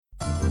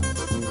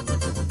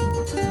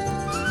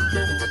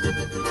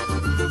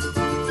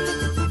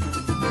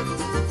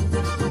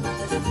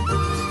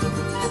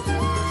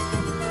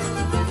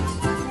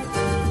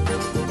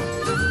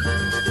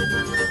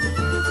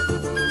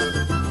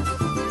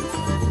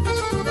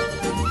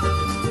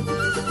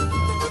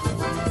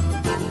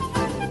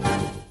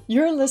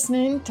You're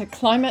listening to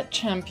Climate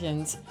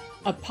Champions,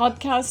 a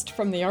podcast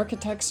from the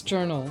Architects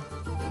Journal.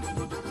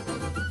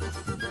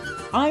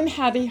 I'm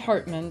Hattie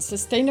Hartman,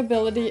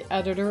 Sustainability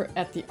Editor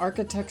at the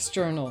Architects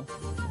Journal.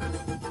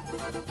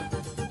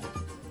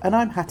 And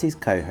I'm Hattie's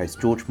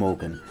co-host George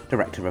Morgan,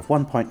 Director of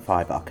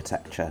 1.5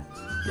 Architecture.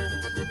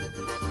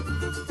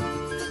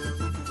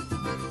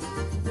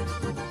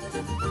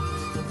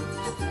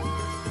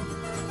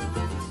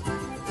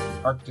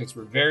 Architects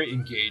were very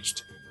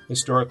engaged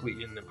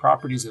historically in the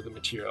properties of the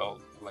material,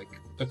 like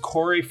the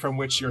quarry from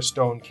which your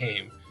stone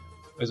came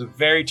was a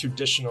very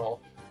traditional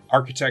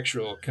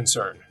architectural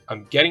concern.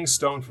 I'm getting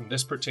stone from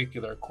this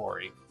particular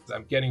quarry.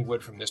 I'm getting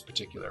wood from this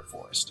particular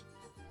forest.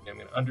 I'm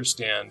going to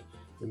understand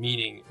the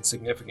meaning and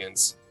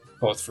significance,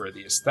 both for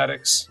the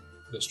aesthetics,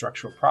 the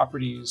structural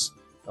properties,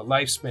 the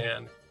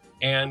lifespan,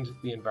 and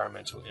the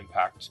environmental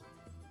impact.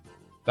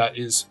 That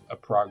is a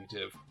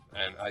prerogative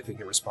and I think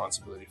a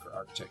responsibility for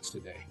architects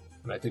today.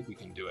 And I think we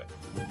can do it.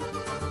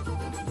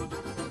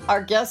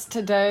 Our guest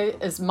today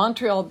is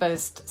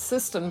Montreal-based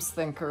systems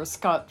thinker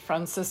Scott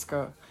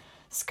Francisco.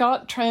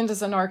 Scott trained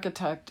as an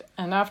architect,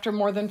 and after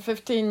more than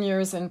 15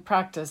 years in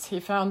practice, he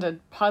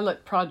founded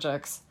Pilot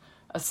Projects,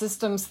 a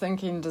systems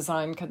thinking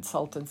design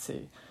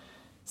consultancy.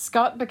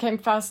 Scott became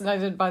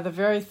fascinated by the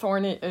very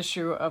thorny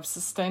issue of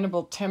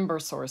sustainable timber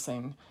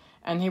sourcing,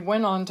 and he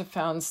went on to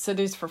found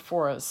Cities for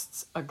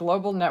Forests, a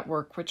global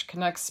network which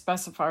connects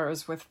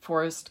specifiers with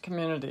forest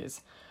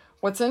communities.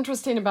 What's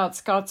interesting about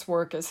Scott's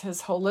work is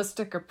his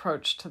holistic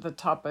approach to the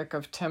topic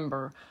of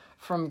timber,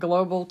 from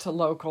global to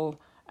local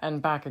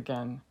and back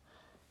again.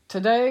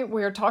 Today,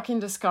 we are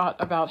talking to Scott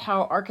about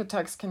how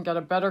architects can get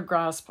a better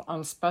grasp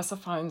on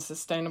specifying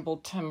sustainable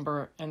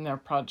timber in their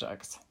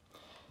projects.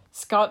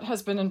 Scott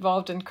has been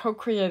involved in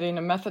co-creating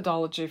a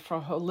methodology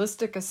for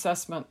holistic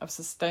assessment of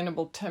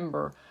sustainable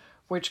timber,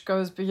 which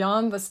goes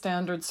beyond the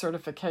standard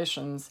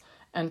certifications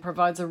and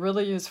provides a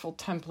really useful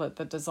template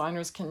that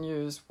designers can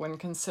use when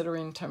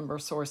considering timber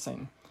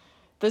sourcing.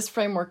 This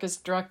framework is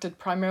directed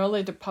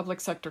primarily to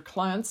public sector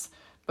clients,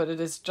 but it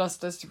is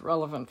just as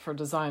relevant for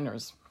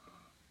designers.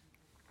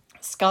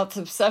 Scott's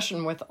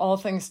obsession with all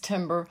things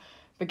timber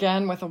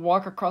began with a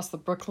walk across the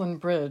Brooklyn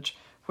Bridge,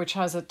 which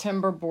has a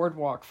timber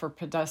boardwalk for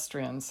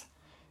pedestrians.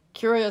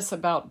 Curious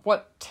about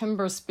what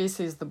timber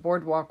species the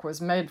boardwalk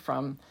was made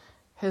from,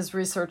 his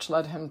research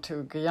led him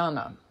to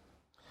Guyana.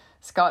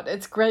 Scott,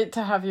 it's great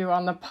to have you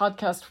on the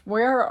podcast.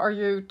 Where are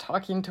you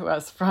talking to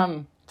us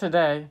from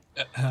today?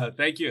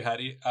 Thank you,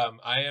 Hattie.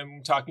 I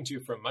am talking to you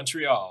from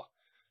Montreal.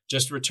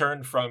 Just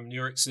returned from New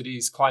York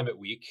City's Climate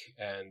Week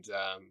and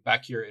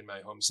back here in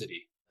my home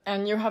city.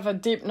 And you have a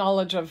deep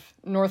knowledge of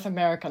North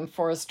American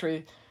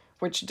forestry,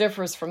 which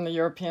differs from the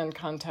European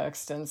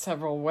context in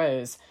several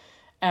ways.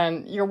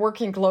 And you're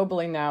working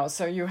globally now,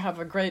 so you have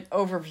a great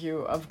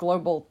overview of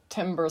global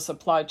timber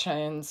supply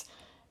chains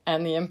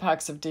and the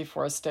impacts of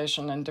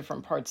deforestation in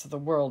different parts of the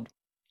world.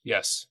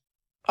 Yes.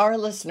 Our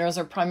listeners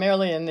are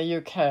primarily in the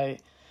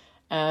UK,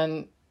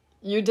 and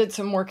you did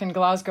some work in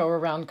Glasgow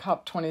around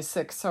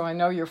COP26, so I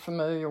know you're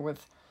familiar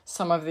with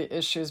some of the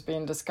issues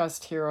being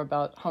discussed here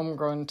about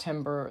homegrown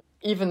timber,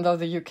 even though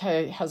the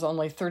UK has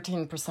only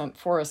 13%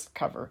 forest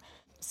cover,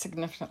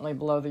 significantly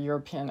below the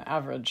European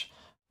average.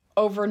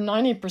 Over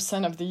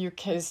 90% of the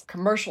UK's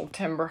commercial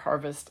timber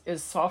harvest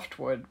is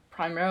softwood,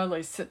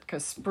 primarily Sitka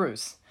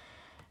spruce.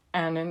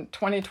 And in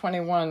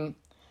 2021,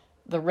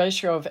 the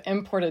ratio of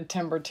imported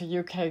timber to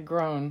UK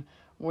grown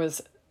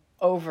was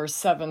over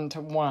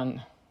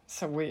 7-1.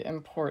 So we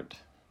import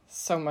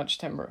so much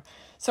timber.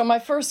 So my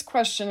first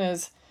question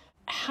is,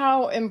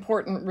 how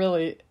important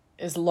really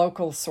is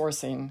local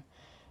sourcing?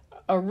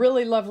 A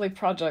really lovely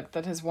project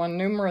that has won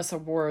numerous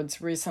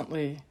awards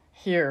recently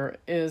here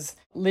is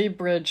Lea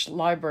Bridge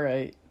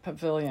Library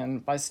Pavilion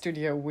by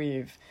Studio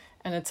Weave.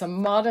 And it's a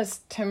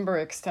modest timber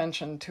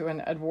extension to an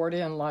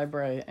Edwardian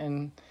library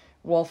in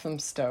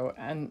Walthamstow,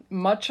 and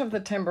much of the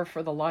timber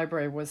for the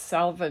library was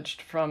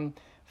salvaged from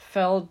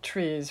felled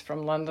trees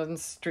from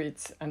London's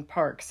streets and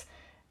parks,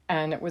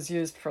 and it was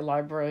used for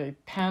library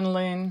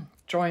paneling,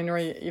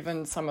 joinery,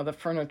 even some of the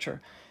furniture.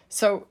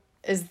 So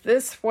is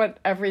this what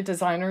every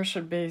designer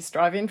should be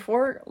striving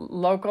for?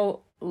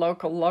 Local,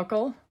 local,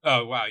 local?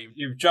 Oh, wow.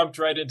 You've jumped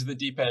right into the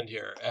deep end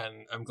here,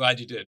 and I'm glad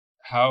you did.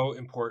 How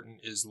important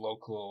is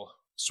local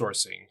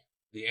sourcing?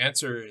 The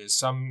answer is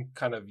some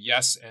kind of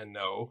yes and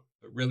no.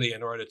 But really,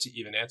 in order to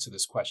even answer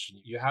this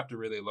question, you have to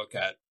really look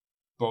at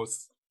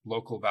both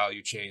local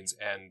value chains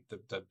and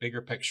the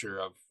bigger picture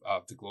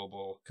of the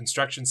global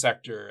construction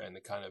sector and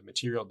the kind of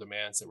material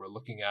demands that we're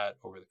looking at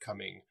over the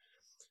coming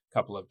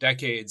couple of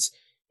decades.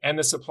 And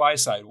the supply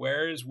side,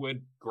 where is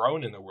wood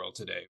grown in the world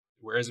today?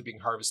 Where is it being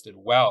harvested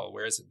well?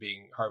 Where is it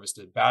being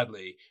harvested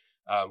badly?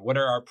 What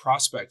are our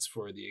prospects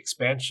for the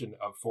expansion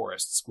of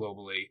forests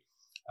globally?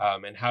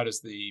 And how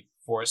does the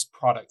forest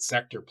product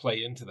sector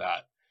play into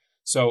that?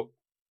 So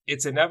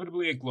it's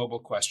inevitably a global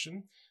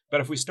question.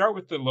 But if we start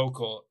with the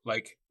local,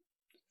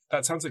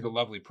 that sounds like a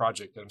lovely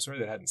project. I'm sorry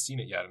that I hadn't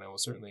seen it yet. And I will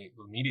certainly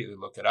immediately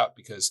look it up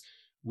because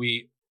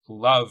we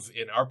love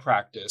in our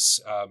practice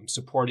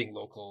supporting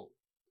local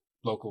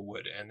local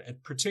wood, and in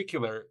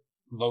particular,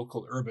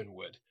 local urban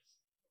wood.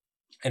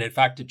 And in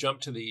fact, to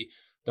jump to the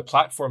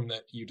platform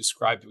that you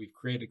described that we've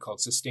created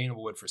called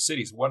Sustainable Wood for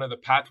Cities, one of the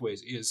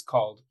pathways is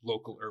called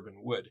local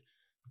urban wood,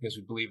 because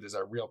we believe there's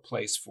a real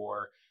place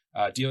for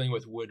dealing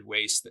with wood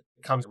waste that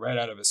comes right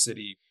out of a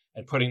city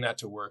and putting that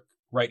to work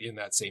right in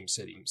that same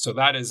city. So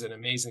that is an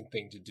amazing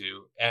thing to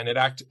do. And it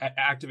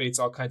activates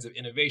all kinds of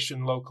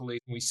innovation locally.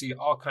 We see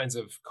all kinds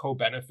of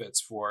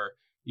co-benefits for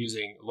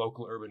using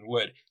local urban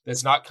wood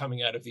that's not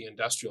coming out of the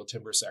industrial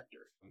timber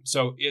sector.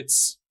 So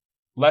it's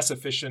less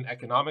efficient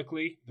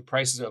economically. The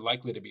prices are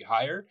likely to be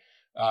higher,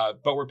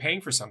 but we're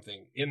paying for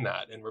something in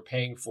that. And we're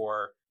paying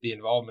for the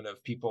involvement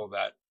of people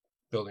that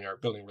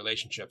building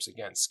relationships,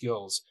 again,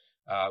 skills.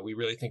 We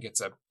really think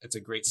it's a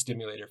great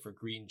stimulator for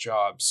green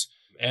jobs,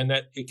 and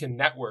that it can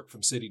network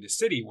from city to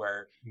city,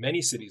 where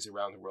many cities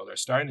around the world are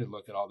starting to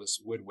look at all this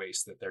wood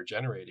waste that they're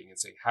generating and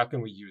saying, how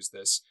can we use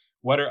this?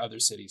 What are other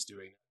cities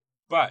doing?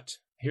 But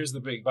here's the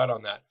big but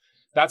on that.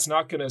 That's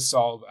not going to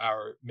solve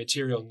our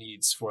material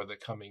needs for the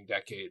coming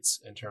decades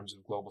in terms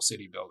of global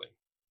city building.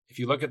 If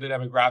you look at the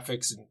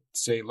demographics and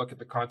say, look at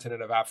the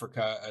continent of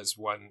Africa as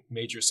one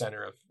major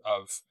center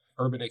of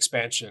urban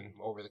expansion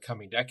over the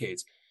coming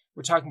decades,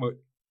 we're talking about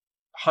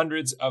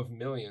hundreds of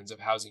millions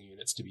of housing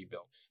units to be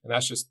built. And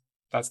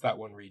that's that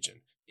one region.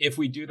 If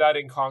we do that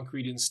in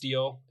concrete and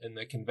steel in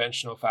the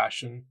conventional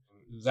fashion,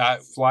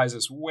 that flies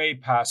us way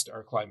past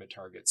our climate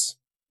targets.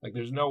 Like,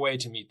 there's no way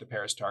to meet the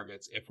Paris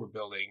targets if we're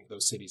building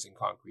those cities in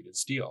concrete and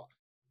steel.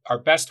 Our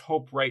best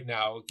hope right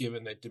now,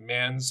 given that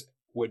demands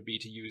would be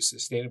to use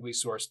sustainably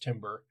sourced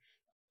timber,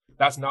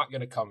 that's not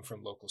going to come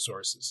from local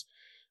sources.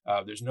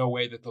 There's no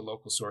way that the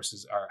local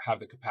sources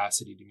have the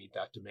capacity to meet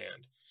that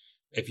demand.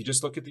 If you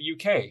just look at the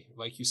UK,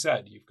 like you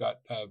said, you've got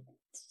a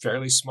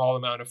fairly small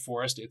amount of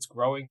forest. It's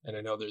growing. And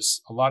I know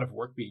there's a lot of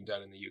work being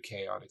done in the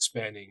UK on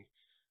expanding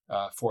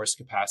forest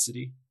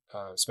capacity,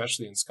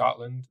 especially in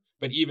Scotland.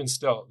 But even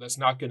still, that's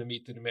not going to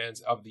meet the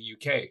demands of the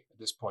UK at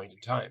this point in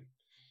time.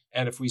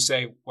 And if we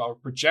say, well, we're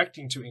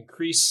projecting to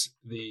increase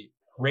the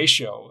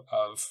ratio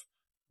of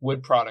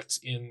wood products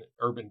in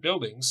urban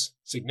buildings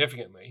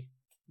significantly,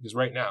 because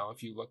right now,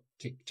 if you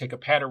take a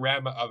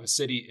panorama of a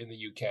city in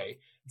the UK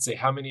and say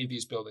how many of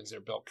these buildings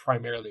are built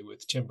primarily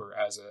with timber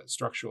as a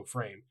structural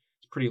frame,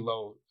 it's pretty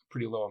low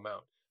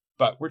amount.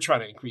 But we're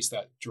trying to increase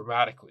that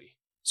dramatically.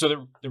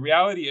 So the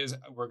reality is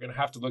we're going to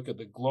have to look at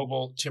the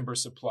global timber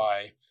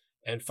supply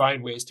and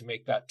find ways to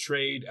make that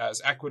trade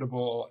as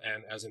equitable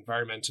and as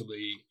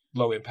environmentally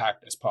low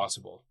impact as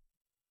possible.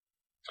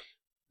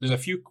 There's a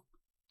few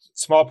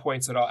small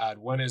points that I'll add.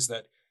 One is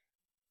that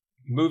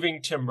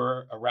moving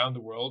timber around the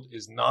world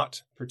is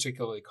not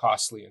particularly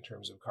costly in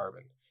terms of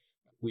carbon.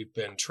 We've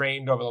been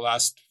trained over the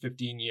last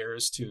 15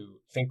 years to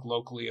think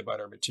locally about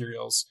our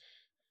materials,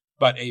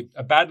 but a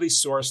badly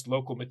sourced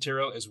local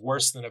material is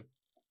worse than a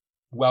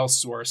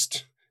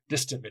well-sourced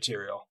distant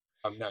material.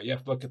 Now you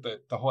have to look at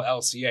the whole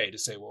LCA to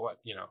say, well,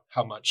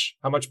 how much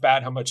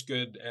bad, how much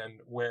good, and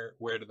where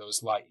do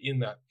those lie in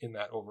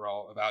that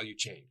overall value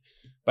chain.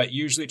 But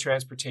usually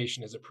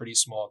transportation is a pretty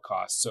small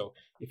cost. So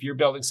if you're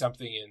building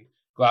something in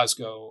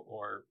Glasgow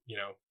or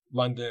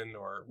London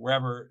or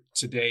wherever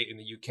today in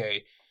the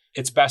UK,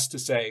 it's best to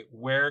say,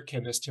 where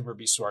can this timber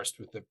be sourced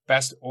with the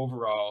best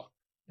overall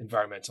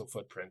environmental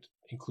footprint,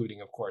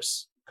 including, of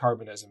course,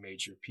 carbon as a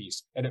major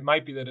piece. And it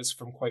might be that it's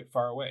from quite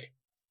far away.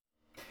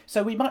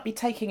 So we might be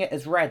taking it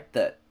as read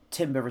that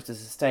timber is a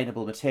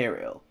sustainable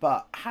material,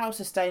 but how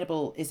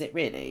sustainable is it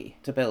really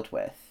to build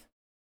with?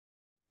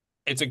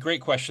 It's a great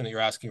question that you're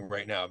asking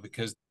right now,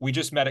 because we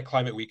just met at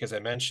Climate Week, as I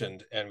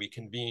mentioned, and we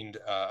convened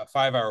a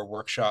 5-hour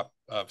workshop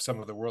of some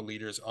of the world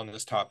leaders on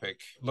this topic,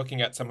 looking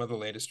at some of the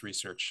latest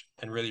research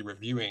and really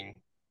reviewing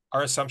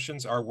our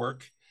assumptions, our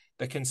work.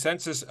 The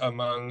consensus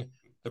among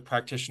the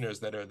practitioners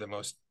that are the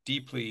most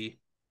deeply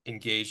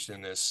engaged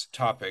in this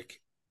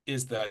topic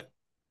is that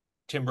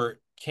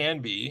timber can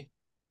be,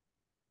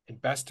 in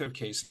best of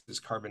cases,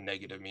 carbon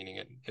negative, meaning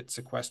it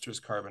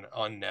sequesters carbon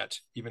on net,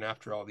 even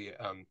after all the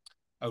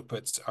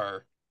outputs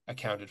are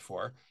accounted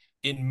for.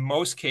 In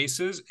most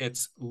cases,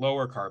 it's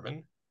lower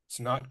carbon. It's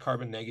not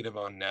carbon negative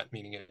on net,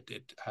 meaning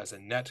it has a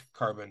net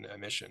carbon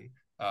emission,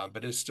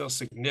 but it's still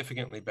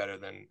significantly better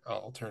than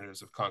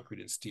alternatives of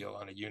concrete and steel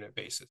on a unit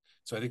basis.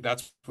 So I think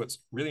that's what's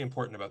really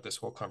important about this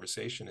whole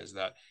conversation, is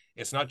that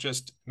it's not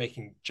just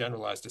making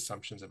generalized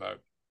assumptions about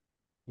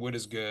wood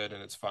is good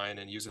and it's fine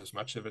and use as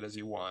much of it as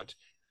you want.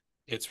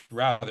 It's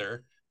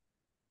rather,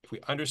 if we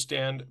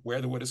understand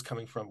where the wood is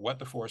coming from, what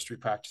the forestry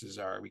practices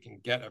are, we can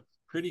get a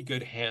pretty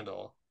good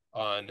handle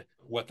on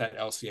what that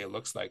LCA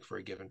looks like for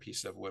a given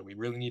piece of wood. We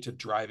really need to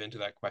drive into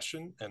that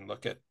question and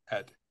look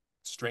at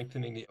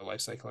strengthening the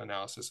life cycle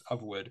analysis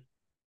of wood,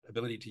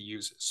 ability to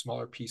use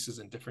smaller pieces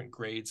and different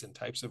grades and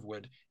types of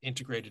wood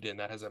integrated in.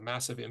 That has a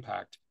massive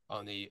impact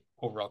on the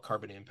overall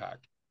carbon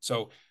impact.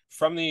 So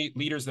from the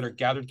leaders that are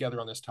gathered together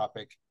on this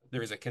topic,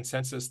 there is a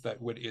consensus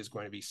that wood is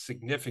going to be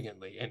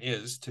significantly, and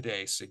is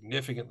today,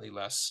 significantly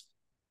less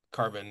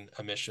carbon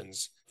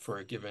emissions for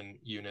a given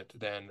unit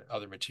than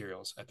other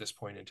materials at this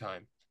point in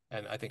time.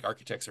 And I think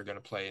architects are going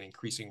to play an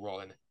increasing role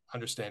in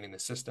understanding the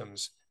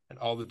systems and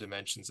all the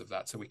dimensions of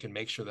that so we can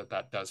make sure that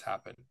that does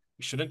happen.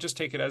 We shouldn't just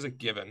take it as a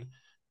given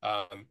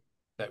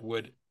that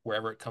wood,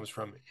 wherever it comes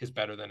from, is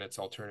better than its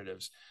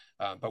alternatives.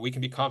 But we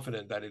can be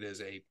confident that it is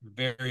a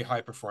very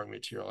high performing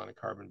material on a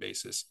carbon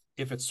basis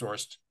if it's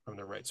sourced from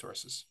the right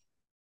sources.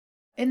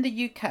 In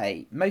the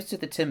UK, most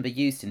of the timber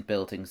used in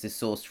buildings is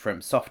sourced from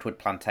softwood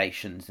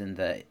plantations in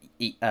the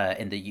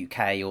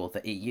UK or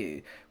the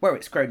EU, where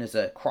it's grown as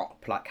a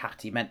crop, like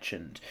Hattie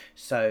mentioned,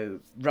 so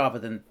rather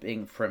than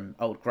being from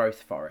old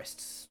growth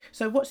forests.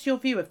 So what's your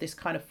view of this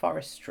kind of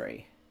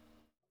forestry?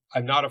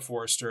 I'm not a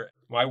forester.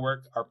 My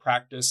work, our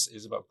practice,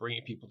 is about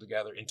bringing people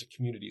together into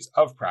communities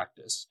of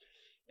practice.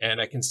 And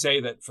I can say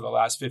that for the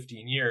last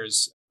 15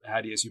 years,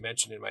 Hattie, as you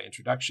mentioned in my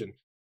introduction,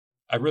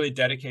 I've really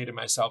dedicated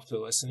myself to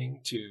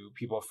listening to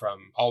people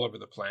from all over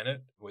the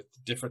planet with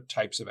different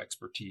types of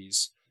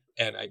expertise.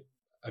 And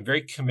I'm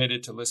very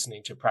committed to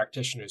listening to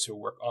practitioners who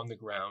work on the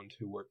ground,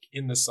 who work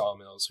in the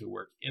sawmills, who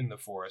work in the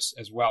forest,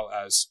 as well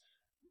as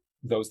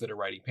those that are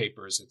writing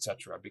papers,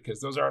 etc.,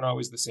 because those aren't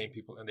always the same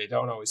people and they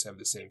don't always have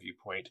the same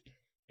viewpoint.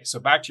 So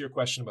back to your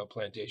question about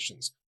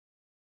plantations.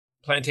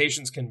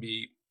 Plantations can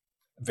be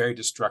very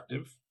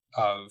destructive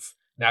of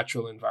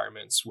natural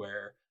environments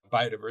where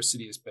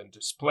biodiversity has been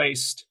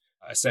displaced.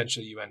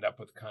 Essentially, you end up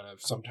with kind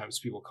of, sometimes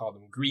people call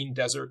them green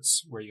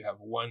deserts, where you have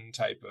one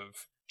type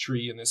of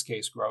tree, in this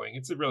case, growing.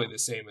 It's really the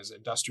same as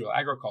industrial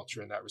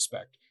agriculture in that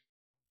respect.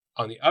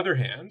 On the other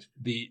hand,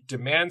 the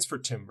demands for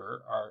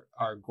timber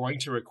are going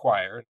to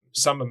require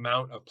some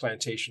amount of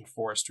plantation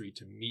forestry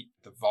to meet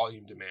the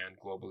volume demand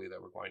globally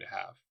that we're going to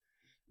have.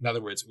 In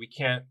other words, we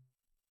can't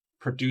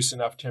produce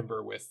enough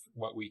timber with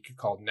what we could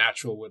call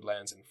natural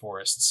woodlands and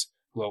forests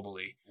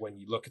globally when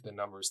you look at the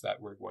numbers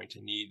that we're going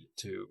to need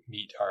to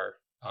meet our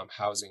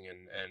housing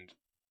and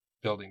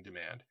building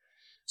demand.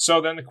 So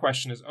then the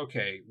question is,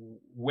 okay,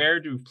 where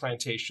do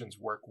plantations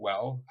work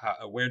well?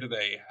 Where do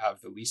they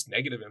have the least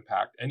negative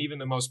impact and even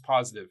the most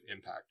positive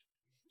impact?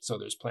 So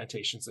there's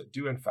plantations that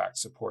do in fact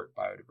support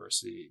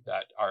biodiversity,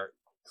 that are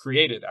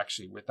created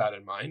actually with that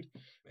in mind.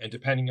 And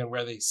depending on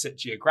where they sit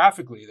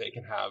geographically, they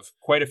can have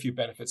quite a few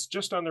benefits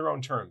just on their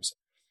own terms.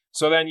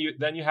 So then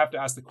you have to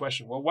ask the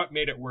question, well, what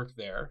made it work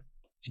there?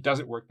 It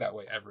doesn't work that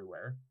way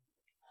everywhere.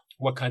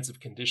 What kinds of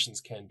conditions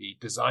can be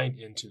designed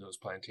into those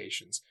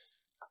plantations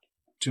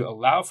to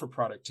allow for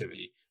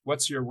productivity?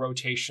 What's your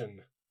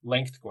rotation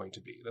length going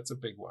to be? That's a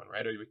big one,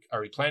 right?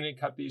 Are we planning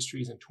to cut these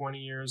trees in 20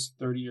 years,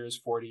 30 years,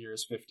 40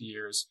 years, 50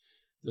 years?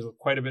 There's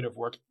quite a bit of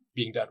work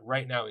being done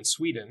right now in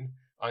Sweden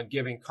on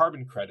giving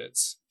carbon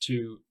credits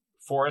to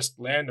forest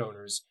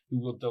landowners who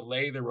will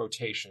delay the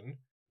rotation.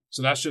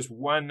 So that's just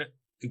one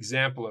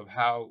example of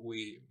how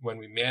when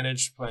we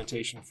manage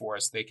plantation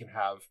forests, they can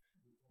have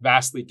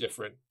vastly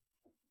different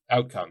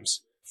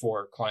outcomes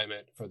for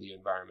climate, for the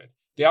environment.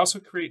 They also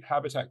create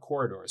habitat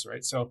corridors,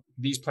 right? So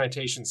these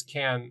plantations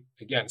can,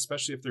 again,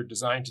 especially if they're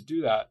designed to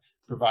do that,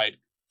 provide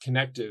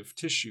connective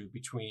tissue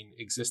between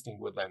existing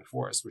woodland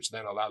forests, which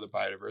then allow the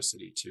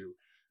biodiversity to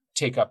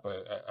take up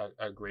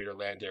a greater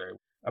land area.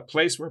 A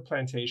place where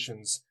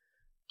plantations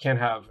can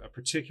have a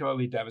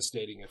particularly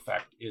devastating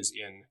effect is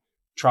in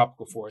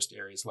tropical forest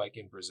areas like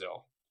in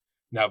Brazil.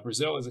 Now,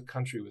 Brazil is a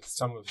country with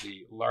some of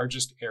the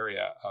largest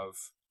area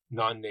of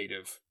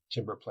non-native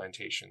timber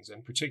plantations,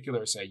 in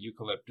particular, say,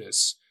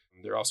 eucalyptus.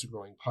 They're also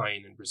growing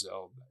pine in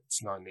Brazil.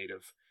 It's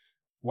non-native.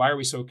 Why are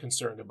we so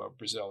concerned about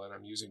Brazil? And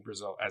I'm using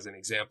Brazil as an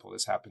example.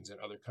 This happens in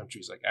other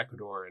countries like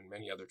Ecuador and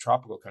many other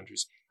tropical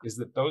countries, is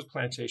that those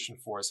plantation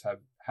forests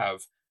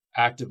have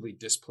actively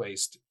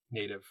displaced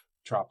native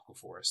tropical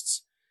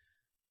forests.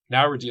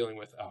 Now we're dealing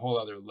with a whole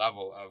other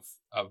level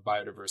of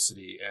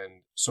biodiversity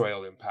and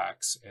soil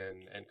impacts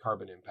and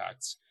carbon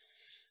impacts.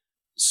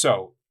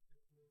 So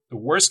the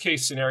worst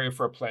case scenario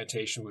for a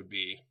plantation would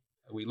be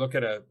we look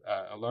at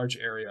a large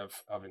area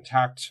of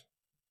intact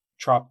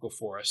tropical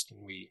forest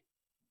and we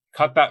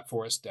cut that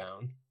forest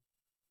down,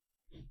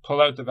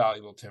 pull out the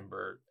valuable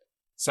timber,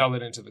 sell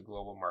it into the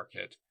global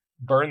market,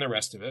 burn the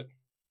rest of it.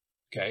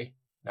 Okay.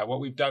 Now,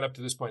 what we've done up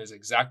to this point is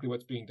exactly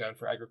what's being done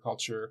for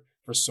agriculture,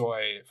 for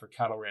soy, for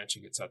cattle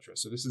ranching, etc.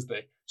 So this is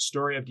the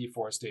story of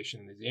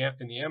deforestation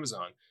in the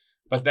Amazon.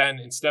 But then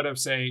instead of,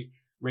 say,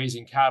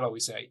 raising cattle, we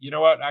say, you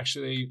know what,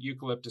 actually,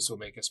 eucalyptus will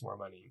make us more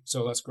money.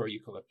 So let's grow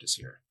eucalyptus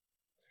here.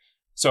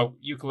 So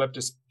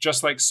eucalyptus,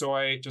 just like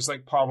soy, just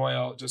like palm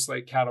oil, just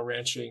like cattle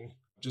ranching,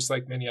 just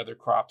like many other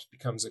crops,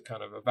 becomes a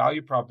kind of a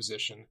value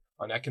proposition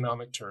on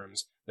economic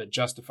terms that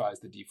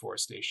justifies the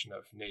deforestation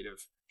of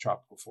native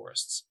tropical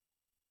forests.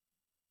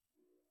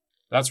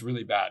 That's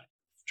really bad.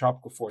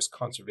 Tropical forest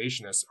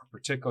conservationists are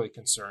particularly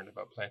concerned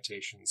about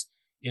plantations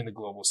in the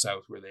global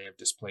south where they have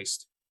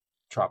displaced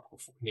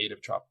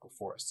native tropical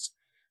forests.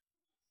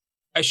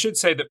 I should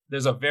say that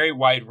there's a very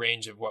wide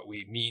range of what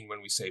we mean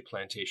when we say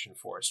plantation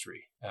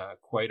forestry,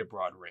 quite a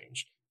broad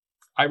range.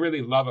 I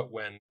really love it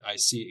when I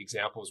see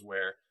examples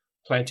where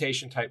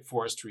plantation type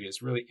forestry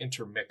is really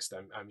intermixed.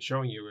 I'm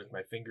showing you with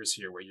my fingers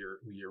here where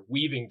you're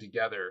weaving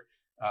together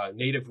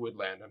native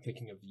woodland. I'm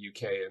thinking of the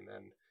UK and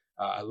then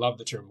I love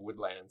the term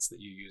woodlands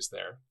that you use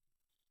there.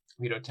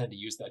 We don't tend to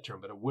use that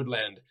term, but a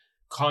woodland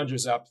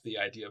conjures up the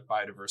idea of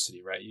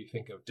biodiversity, right? You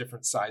think of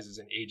different sizes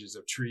and ages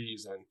of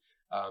trees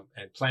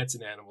and plants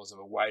and animals of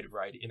a wide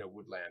variety in a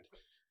woodland.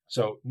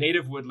 So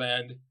native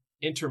woodland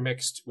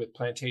intermixed with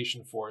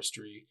plantation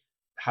forestry,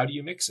 how do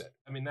you mix it?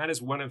 I mean, that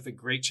is one of the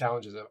great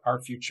challenges of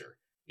our future,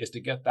 is to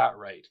get that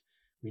right.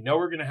 We know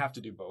we're going to have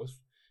to do both.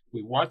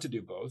 We want to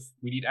do both.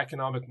 We need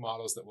economic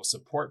models that will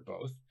support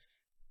both.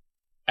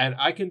 And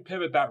I can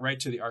pivot that right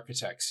to the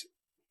architects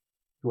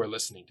who are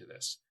listening to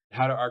this.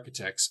 How do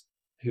architects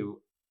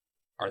who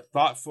are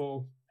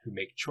thoughtful, who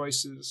make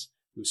choices,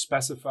 who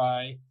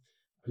specify,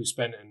 who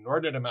spend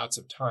inordinate amounts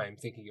of time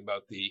thinking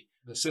about the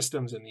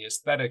systems and the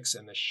aesthetics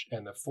and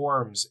the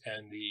forms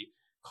and the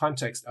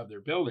context of their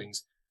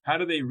buildings, how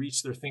do they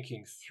reach their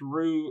thinking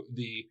through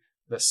the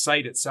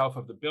site itself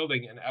of the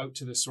building and out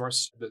to the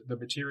source, the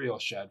material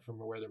shed from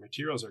where the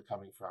materials are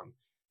coming from,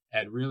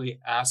 and really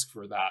ask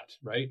for that,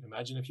 right?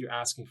 Imagine if you're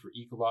asking for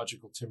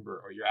ecological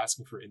timber, or you're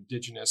asking for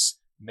indigenous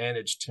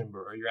managed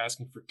timber, or you're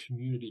asking for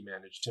community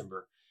managed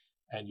timber,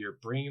 and you're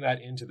bringing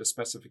that into the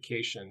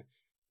specification,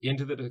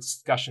 into the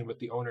discussion with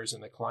the owners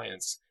and the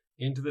clients,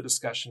 into the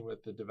discussion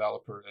with the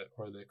developer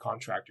or the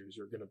contractors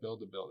who are going to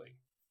build the building.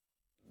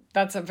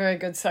 That's a very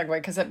good segue,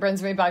 because it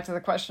brings me back to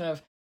the question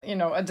of,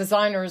 a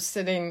designer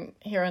sitting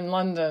here in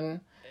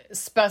London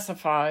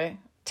specify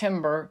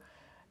timber.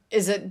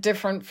 Is it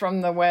different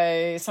from the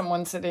way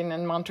someone sitting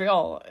in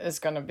Montreal is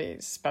going to be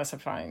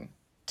specifying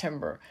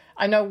timber?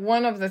 I know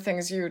one of the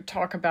things you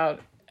talk about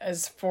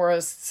as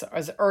forests,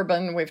 as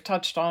urban, we've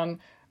touched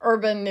on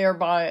urban,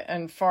 nearby,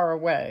 and far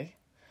away.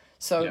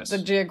 So yes, the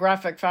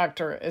geographic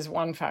factor is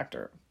one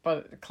factor,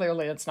 but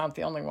clearly it's not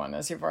the only one,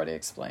 as you've already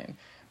explained.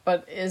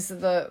 But is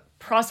the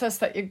process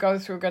that you go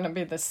through going to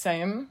be the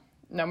same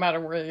no matter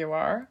where you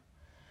are?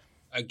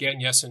 Again,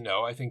 yes and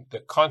no. I think the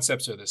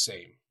concepts are the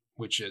same,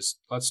 which is,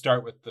 let's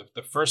start with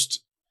the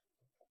first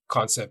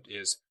concept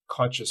is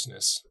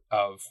consciousness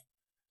of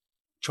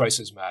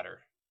choices matter.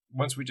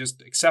 Once we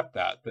just accept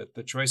that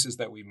the choices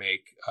that we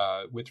make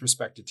with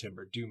respect to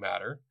timber do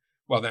matter,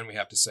 well, then we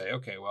have to say,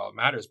 okay, well, it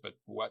matters, but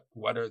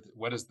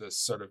what is the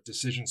sort of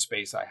decision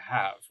space I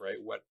have, right?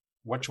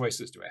 What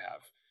choices do I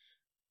have?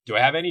 Do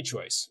I have any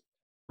choice?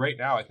 Right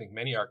now, I think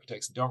many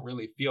architects don't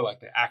really feel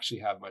like they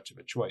actually have much of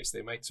a choice.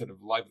 They might sort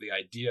of love the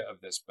idea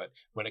of this, but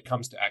when it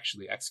comes to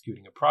actually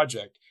executing a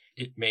project,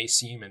 it may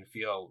seem and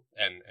feel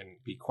and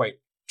be quite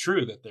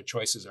true that their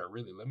choices are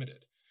really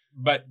limited.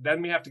 But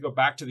then we have to go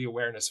back to the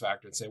awareness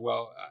factor and say,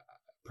 well,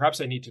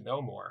 perhaps I need to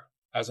know more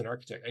as an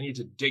architect. I need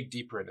to dig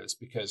deeper into this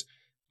because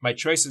my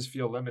choices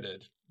feel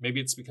limited. Maybe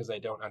it's because I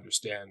don't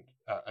understand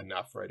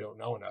enough, or I don't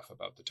know enough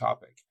about the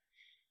topic.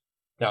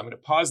 Now, I'm going to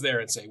pause there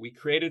and say we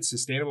created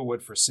Sustainable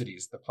Wood for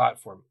Cities, the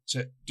platform,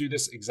 to do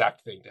this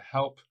exact thing, to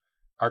help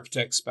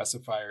architects,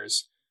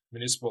 specifiers,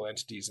 municipal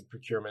entities, and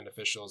procurement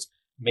officials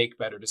make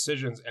better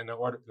decisions. And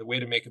the way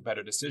to make a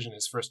better decision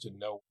is first to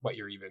know what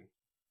you're even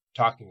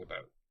talking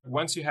about.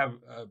 Once you have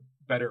a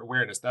better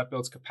awareness, that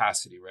builds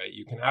capacity, right?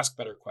 You can ask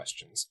better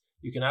questions.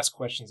 You can ask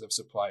questions of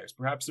suppliers.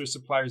 Perhaps there's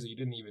suppliers that you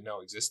didn't even know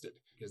existed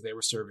because they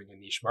were serving a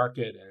niche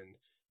market. And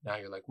now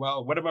you're like,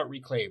 well, what about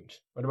reclaimed?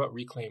 What about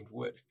reclaimed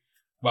wood?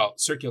 Well,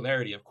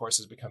 circularity, of course,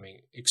 is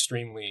becoming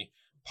extremely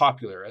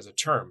popular as a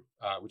term,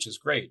 which is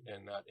great.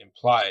 And that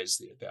implies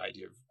the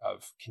idea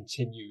of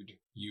continued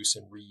use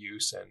and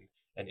reuse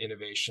and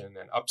innovation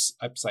and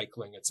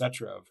upcycling, et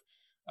cetera,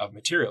 of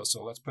materials.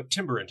 So let's put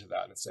timber into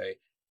that and say,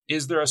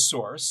 is there a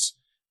source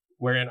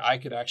wherein I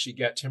could actually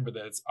get timber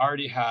that's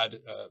already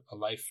had a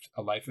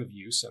life of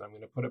use, and I'm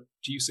going to put it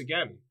to use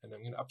again, and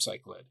I'm going to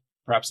upcycle it?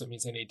 Perhaps that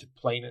means I need to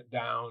plane it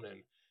down,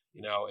 and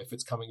if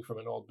it's coming from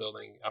an old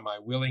building, am I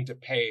willing to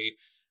pay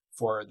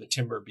for the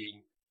timber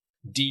being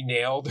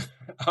de-nailed,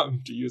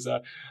 to use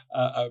an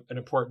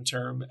important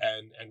term,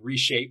 and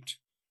reshaped?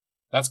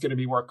 That's going to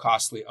be more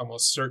costly,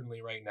 almost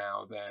certainly right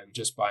now, than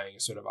just buying a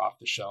sort of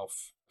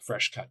off-the-shelf,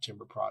 fresh-cut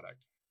timber product.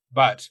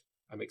 But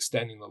I'm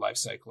extending the life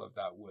cycle of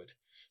that wood.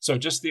 So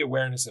just the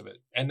awareness of it,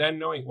 and then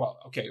knowing, well,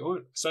 okay,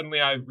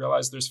 suddenly I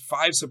realized there's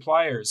 5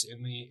 suppliers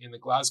in the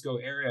Glasgow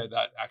area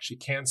that actually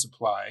can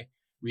supply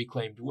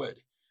reclaimed wood.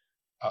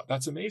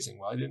 That's amazing.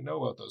 Well, I didn't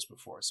know about those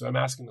before. So I'm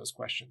asking those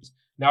questions.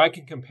 Now I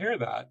can compare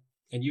that,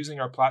 and using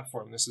our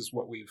platform, this is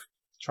what we've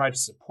tried to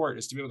support,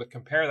 is to be able to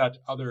compare that to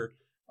other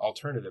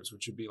alternatives,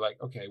 which would be like,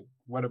 okay,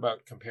 what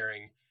about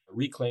comparing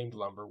reclaimed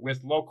lumber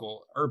with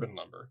local urban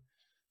lumber?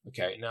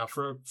 Okay, now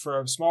for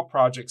a small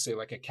project, say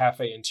like a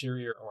cafe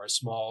interior or a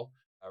small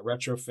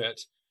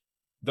retrofit,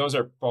 those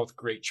are both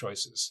great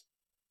choices.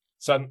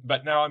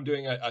 But now I'm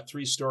doing a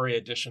 3-story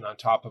addition on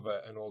top of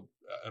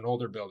an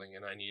older building,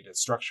 and I need a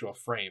structural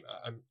frame.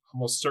 I'm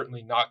almost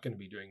certainly not going to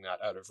be doing that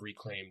out of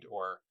reclaimed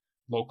or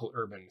local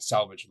urban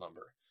salvage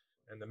lumber.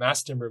 And the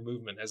mass timber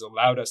movement has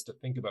allowed us to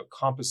think about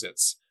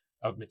composites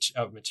of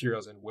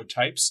materials and wood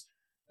types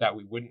that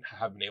we wouldn't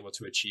have been able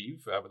to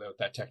achieve without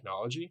that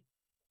technology.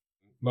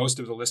 Most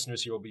of the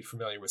listeners here will be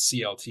familiar with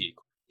CLT.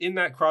 In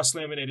that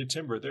cross-laminated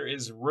timber, there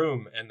is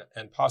room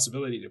and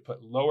possibility to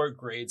put lower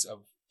grades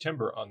of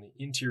timber on the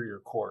interior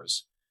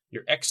cores.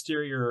 Your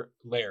exterior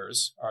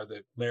layers are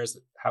the layers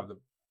that have the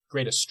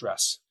greatest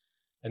stress,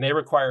 and they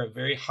require a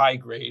very high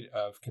grade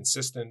of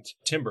consistent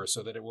timber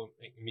so that it will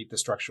meet the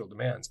structural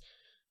demands.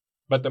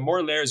 But the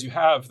more layers you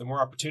have, the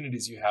more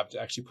opportunities you have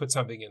to actually put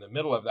something in the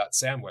middle of that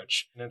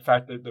sandwich. And in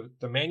fact,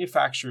 the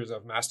manufacturers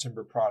of mass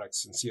timber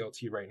products and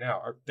CLT right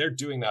now, they're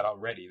doing that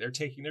already. They're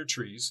taking their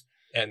trees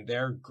and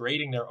they're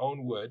grading their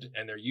own wood,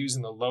 and they're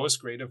using the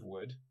lowest grade of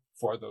wood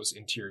for those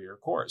interior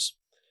cores.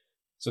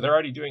 So they're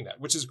already doing that,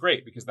 which is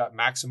great because that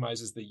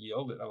maximizes the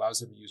yield. It allows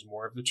them to use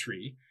more of the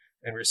tree.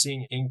 And we're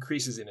seeing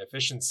increases in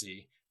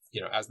efficiency,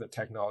 as the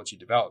technology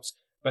develops.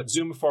 But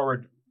zoom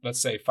forward,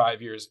 let's say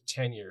 5 years,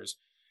 10 years,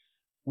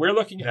 we're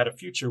looking at a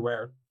future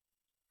where,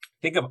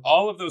 think of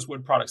all of those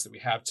wood products that we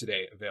have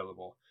today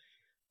available,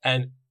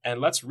 and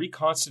let's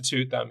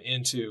reconstitute them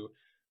into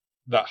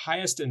the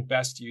highest and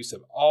best use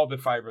of all the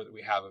fiber that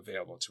we have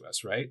available to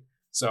us, right?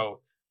 So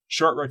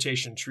short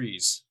rotation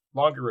trees,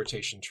 longer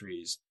rotation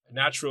trees,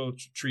 natural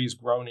trees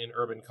grown in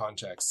urban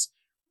contexts,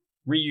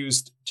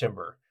 reused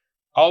timber.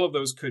 All of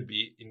those could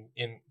be,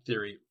 in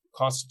theory,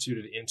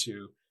 constituted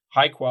into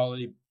high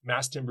quality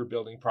mass timber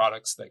building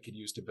products that could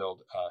use to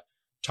build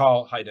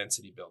tall,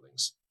 high-density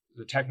buildings.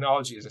 The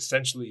technology is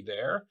essentially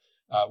there.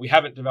 We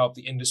haven't developed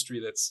the industry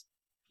that's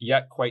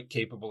yet quite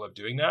capable of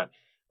doing that,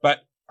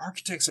 but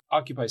architects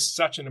occupy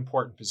such an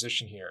important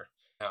position here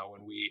now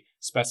when we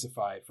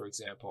specify, for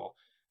example,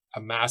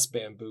 a mass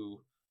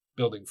bamboo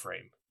building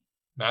frame,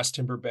 mass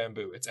timber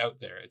bamboo. It's out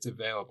there. It's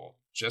available,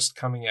 just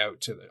coming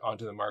out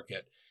onto the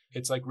market.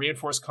 It's like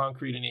reinforced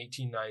concrete in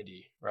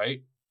 1890,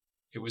 right?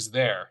 It was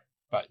there,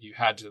 but you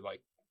had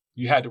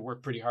to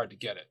work pretty hard to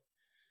get it.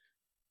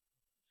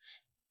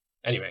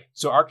 Anyway,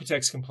 so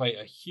architects can play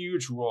a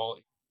huge role.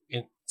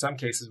 In some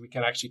cases, we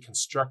can actually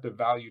construct a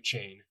value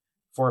chain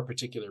for a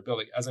particular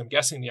building. As I'm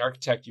guessing the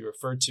architect you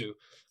referred to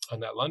on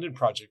that London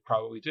project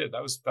probably did.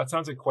 That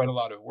sounds like quite a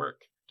lot of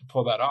work to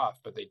pull that off,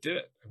 but they did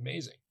it.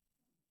 Amazing.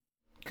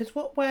 Because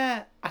what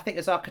we're, I think,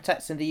 as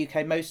architects in the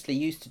UK mostly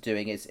used to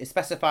doing is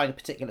specifying a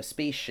particular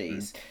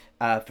species,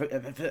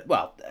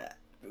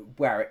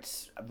 where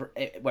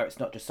it's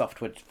not just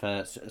softwood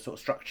for sort of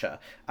structure,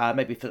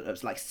 maybe for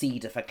like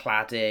cedar for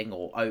cladding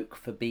or oak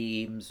for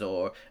beams,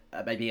 or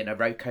maybe an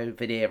Iroko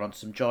veneer on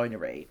some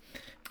joinery.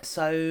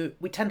 So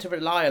we tend to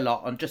rely a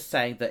lot on just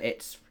saying that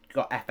it's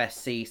got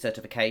FSC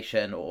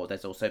certification, or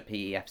there's also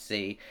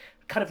PEFC,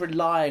 kind of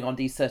relying on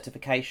these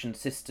certification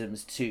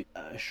systems to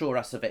assure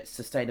us of its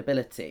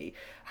sustainability.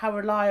 How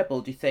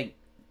reliable do you think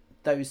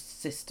those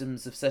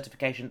systems of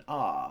certification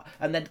are?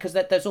 And then, because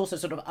there's also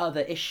sort of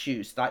other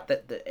issues like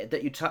that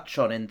you touch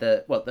on in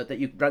that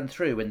you run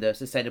through in the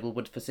Sustainable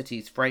Wood for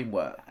Cities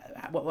framework.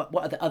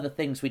 What are the other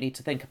things we need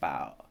to think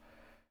about?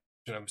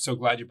 And I'm so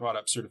glad you brought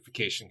up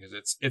certification,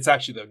 because it's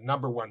actually the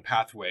number one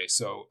pathway.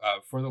 So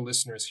for the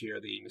listeners here,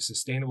 the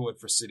Sustainable Wood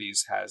for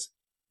Cities has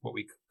what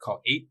we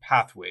call 8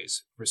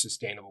 pathways for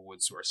sustainable wood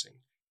sourcing.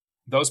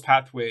 Those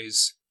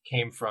pathways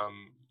came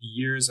from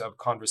years of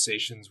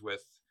conversations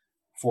with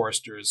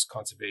foresters,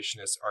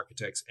 conservationists,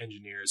 architects,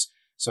 engineers.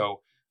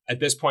 So at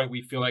this point,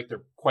 we feel like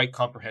they're quite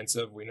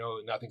comprehensive. We know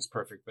that nothing's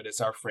perfect, but it's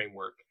our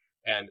framework.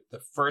 And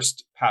the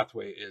first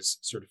pathway is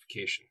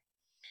certification.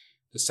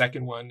 The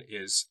second one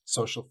is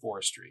social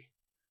forestry.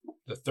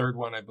 The third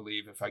one, I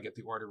believe, if I get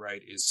the order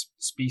right, is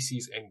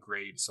species and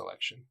grade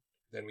selection.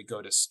 Then we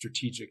go to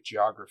strategic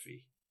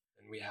geography.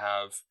 And we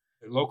have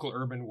local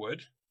urban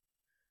wood,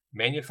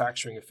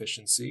 manufacturing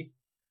efficiency,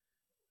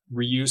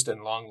 reuse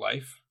and long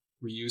life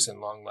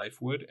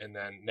wood, and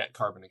then net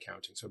carbon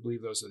accounting. So I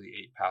believe those are the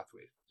 8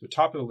 pathways. So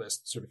top of the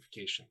list,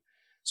 certification.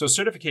 So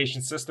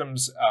certification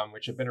systems,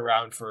 which have been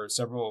around for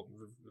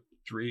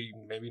 3,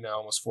 maybe now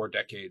almost 4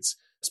 decades,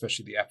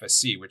 especially the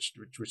FSC, which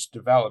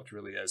developed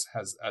really as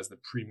the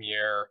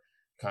premier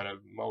kind of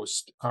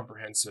most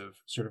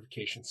comprehensive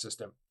certification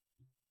system.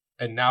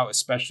 And now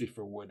especially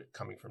for wood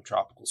coming from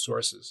tropical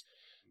sources.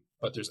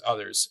 But there's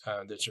others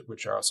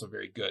which are also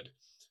very good.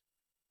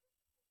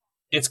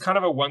 It's kind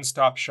of a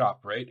one-stop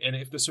shop, right? And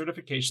if the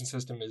certification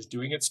system is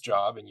doing its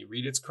job and you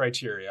read its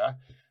criteria,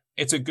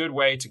 it's a good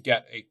way to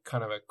get a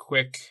kind of a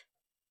quick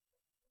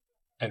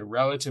and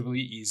relatively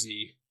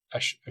easy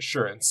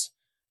assurance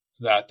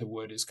that the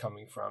wood is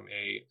coming from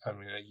I'm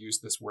going to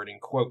use this word in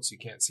quotes, you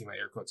can't see my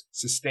air quotes,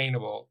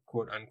 sustainable,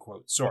 quote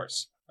unquote,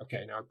 source.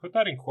 Okay, now I put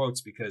that in quotes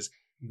because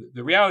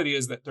the reality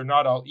is that they're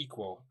not all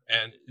equal.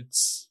 And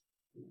it's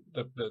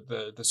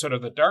the sort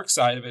of the dark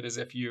side of it is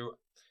if you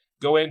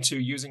go into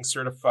using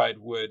certified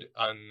wood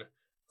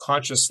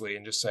unconsciously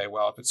and just say,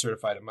 well, if it's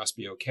certified, it must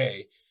be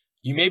okay.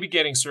 You may be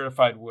getting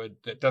certified wood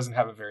that doesn't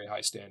have a very high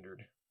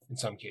standard in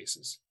some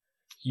cases.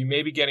 You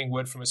may be getting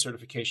wood from a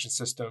certification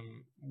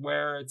system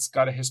where it's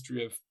got a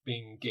history of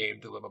being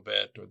gamed a little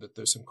bit, or that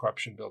there's some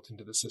corruption built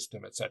into the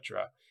system,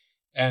 etc.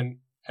 And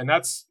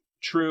that's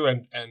true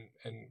and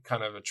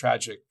kind of a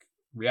tragic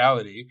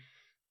reality.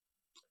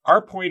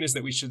 Our point is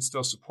that we should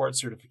still support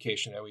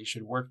certification and we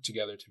should work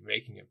together to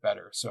making it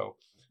better. So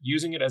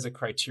using it as a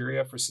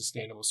criteria for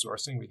sustainable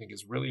sourcing, we think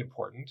is really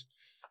important.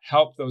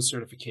 help those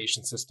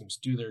certification systems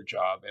do their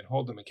job and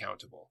hold them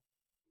accountable.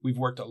 We've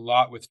worked a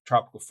lot with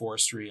tropical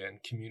forestry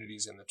and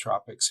communities in the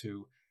tropics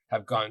who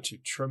have gone to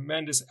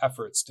tremendous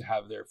efforts to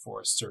have their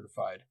forests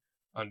certified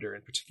under,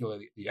 in particular,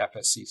 the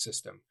FSC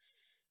system.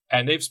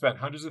 And they've spent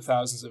hundreds of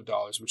thousands of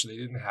dollars, which they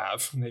didn't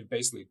have. They've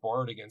basically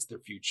borrowed against their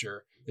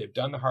future. They've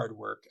done the hard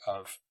work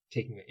of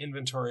taking an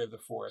inventory of the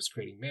forest,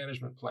 creating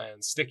management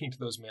plans, sticking to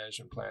those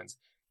management plans,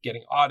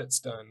 getting audits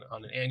done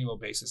on an annual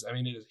basis. I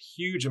mean, it is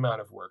a huge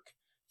amount of work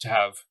to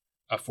have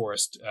a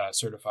forest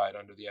certified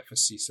under the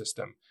FSC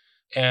system.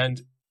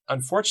 And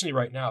unfortunately,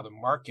 right now, the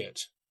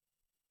market,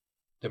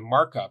 the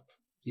markup,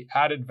 the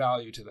added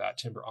value to that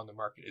timber on the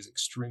market is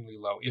extremely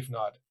low, if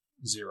not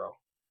zero.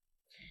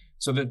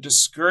 So the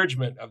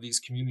discouragement of these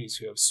communities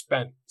who have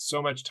spent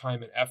so much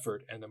time and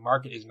effort, and the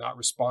market is not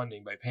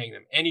responding by paying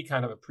them any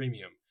kind of a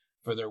premium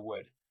for their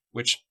wood,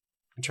 which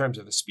in terms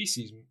of the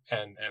species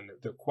and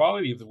the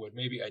quality of the wood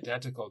may be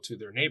identical to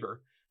their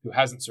neighbor who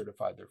hasn't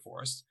certified their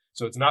forests.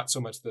 So it's not so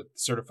much that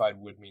certified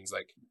wood means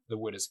like the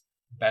wood is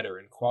better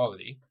in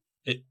quality.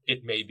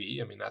 It may be.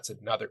 I mean, that's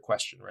another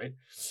question, right?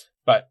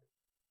 But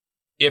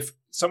if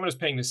someone is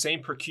paying the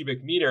same per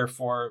cubic meter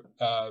for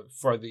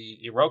the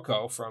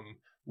Iroko from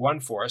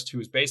one forest who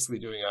is basically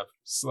doing a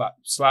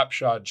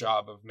slapshod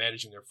job of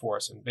managing their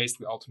forest and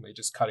basically ultimately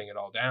just cutting it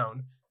all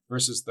down,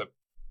 versus the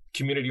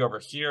community over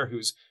here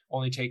who's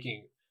only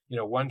taking,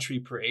 one tree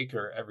per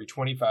acre every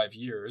 25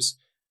 years,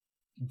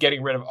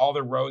 getting rid of all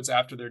the roads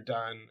after they're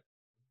done,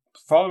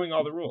 following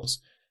all the rules,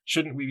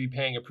 shouldn't we be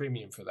paying a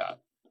premium for that?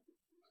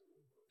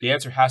 The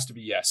answer has to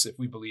be yes. If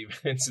we believe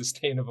in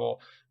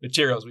sustainable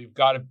materials, we've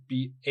got to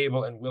be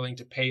able and willing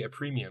to pay a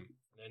premium.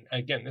 And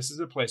again, this is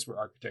a place where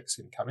architects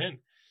can come in.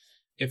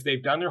 If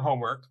they've done their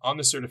homework on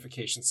the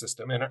certification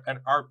system, and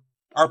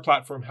our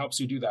platform helps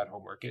you do that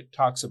homework. It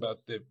talks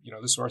about the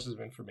sources of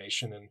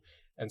information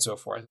and so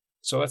forth.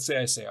 So let's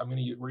say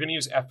we're going to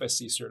use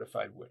FSC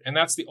certified wood, and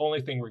that's the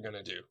only thing we're going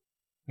to do.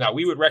 Now,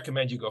 we would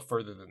recommend you go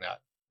further than that,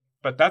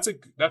 but that's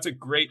a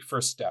great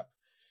first step.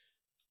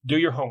 Do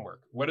your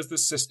homework. What is the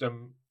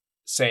system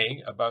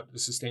saying about the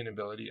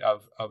sustainability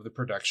of the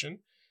production?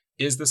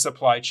 Is the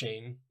supply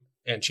chain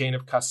and chain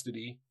of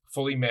custody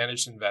fully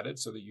managed and vetted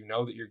so that you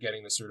know that you're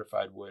getting the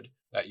certified wood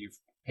that you've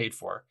paid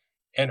for?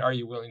 And are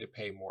you willing to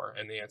pay more?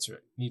 And the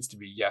answer needs to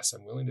be yes,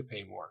 I'm willing to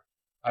pay more.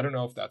 I don't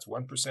know if that's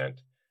 1%,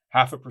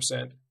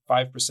 0.5%,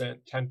 5%,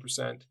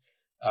 10%.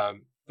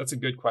 That's a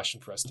good question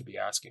for us to be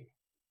asking.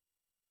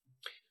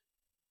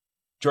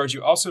 George,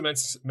 you also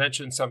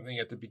mentioned something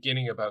at the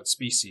beginning about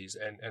species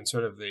and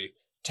sort of the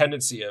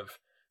tendency of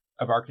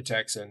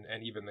architects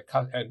and even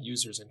the end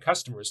users and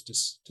customers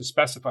to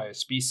specify a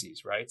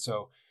species, right?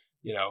 So,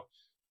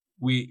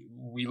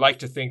 we like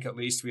to think, at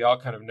least we all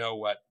kind of know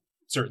what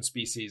certain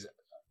species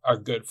are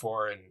good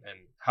for and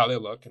how they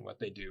look and what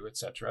they do,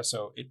 etc.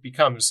 So it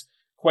becomes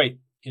quite,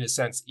 in a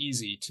sense,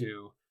 easy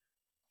to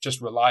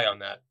just rely on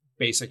that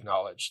basic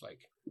knowledge,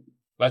 like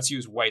let's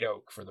use white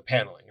oak for the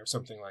paneling or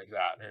something like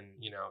that. And,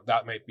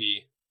 that might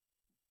be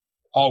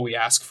all we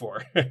ask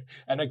for.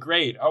 And a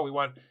grade. Oh, we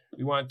want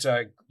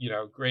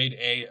grade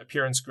A,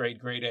 appearance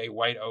grade A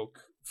white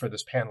oak for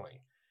this paneling.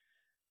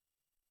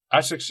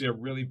 That's actually a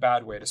really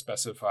bad way to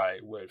specify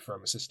wood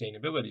from a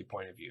sustainability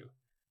point of view,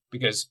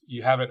 because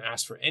you haven't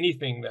asked for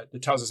anything that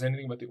tells us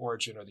anything about the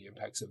origin or the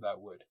impacts of that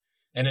wood.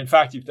 And in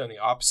fact, you've done the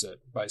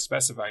opposite. By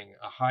specifying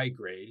a high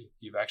grade,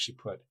 you've actually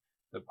put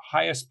the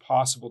highest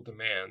possible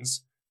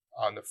demands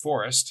on the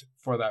forest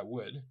for that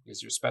wood,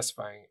 because you're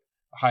specifying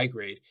a high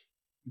grade.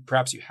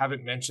 Perhaps you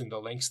haven't mentioned the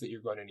lengths that you're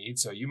going to need.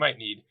 So you might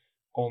need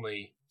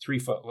only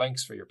 3-foot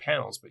lengths for your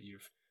panels, but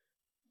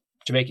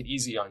to make it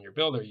easy on your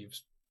builder,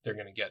 they're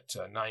going to get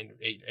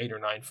 8 or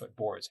 9 foot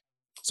boards.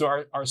 So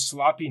our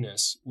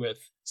sloppiness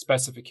with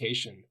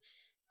specification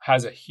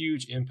has a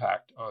huge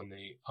impact on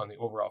the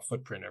overall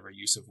footprint of our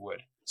use of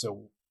wood.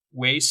 So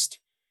waste,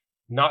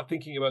 not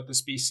thinking about the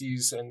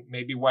species, and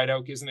maybe white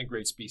oak isn't a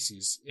great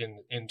species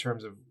in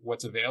terms of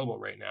what's available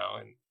right now.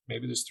 And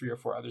maybe there's 3 or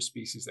 4 other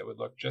species that would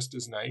look just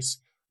as nice.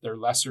 They're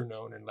lesser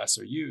known and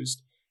lesser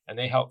used, and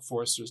they help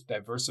foresters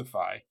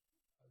diversify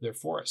their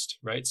forest,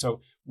 right?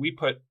 So we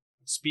put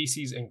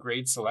species and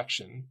grade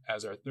selection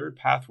as our third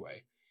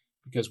pathway,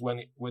 because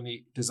when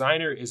the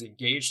designer is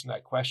engaged in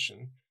that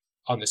question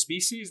on the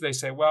species, they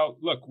say, well,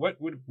 look, what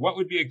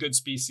would be a good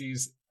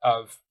species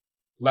of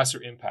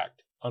lesser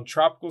impact? On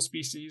tropical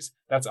species,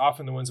 that's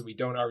often the ones that we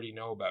don't already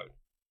know about.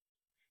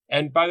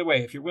 And by the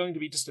way, if you're willing to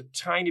be just a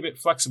tiny bit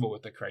flexible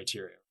with the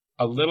criteria,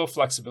 a little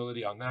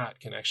flexibility on that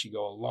can actually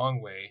go a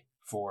long way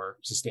for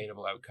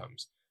sustainable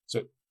outcomes.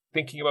 So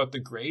thinking about the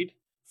grade,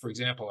 for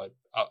example,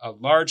 a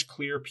large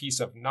clear piece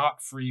of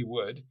not free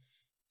wood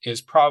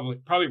is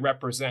probably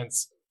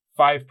represents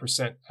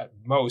 5% at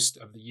most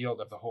of the yield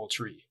of the whole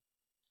tree.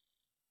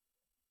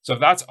 So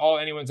if that's all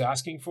anyone's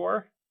asking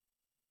for,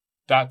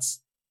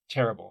 that's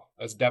terrible.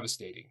 That's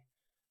devastating.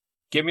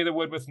 Give me the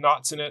wood with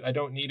knots in it. I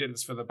don't need it.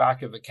 It's for the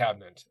back of the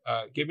cabinet.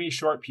 Give me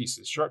short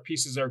pieces. Short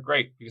pieces are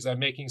great because I'm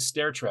making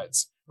stair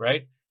treads,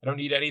 right? I don't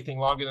need anything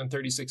longer than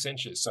 36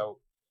 inches. So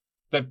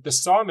The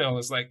sawmill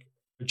is like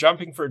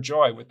jumping for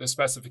joy with this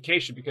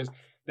specification because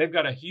they've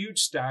got a huge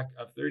stack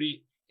of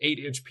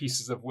 38-inch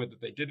pieces of wood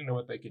that they didn't know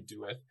what they could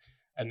do with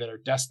and that are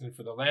destined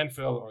for the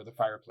landfill or the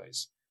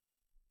fireplace.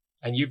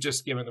 And you've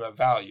just given them a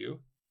value.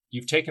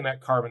 You've taken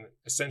that carbon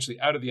essentially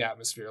out of the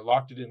atmosphere,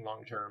 locked it in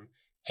long term,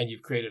 and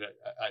you've created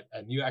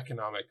a new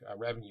economic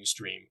revenue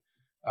stream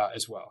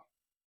as well.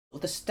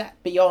 The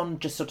step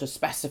beyond just sort of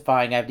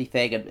specifying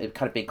everything and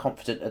kind of being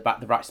confident about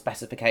the right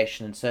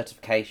specification and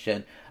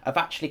certification of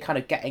actually kind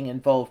of getting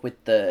involved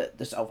with the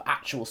sort of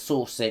actual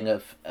sourcing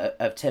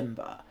of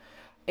timber,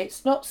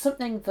 it's not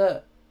something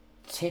that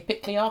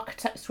typically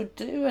architects would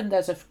do, and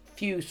there's a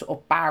few sort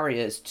of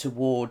barriers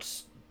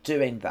towards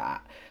doing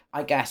that.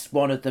 I guess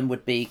one of them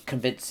would be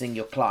convincing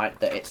your client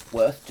that it's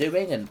worth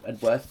doing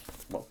and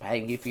worth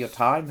paying you for your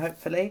time,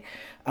 hopefully.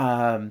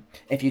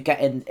 If you get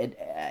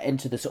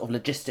into the sort of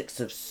logistics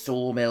of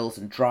sawmills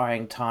and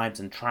drying times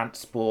and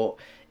transport,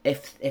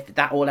 if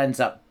that all ends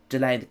up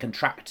delaying the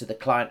contractor, the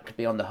client could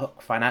be on the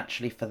hook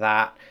financially for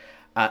that.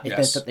 If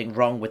there's something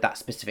wrong with that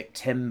specific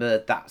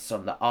timber, that's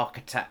on the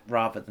architect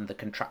rather than the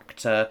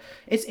contractor.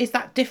 Is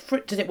that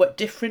different? Does it work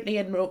differently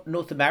in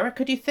North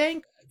America, do you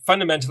think?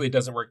 Fundamentally, it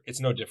doesn't work.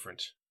 It's no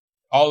different.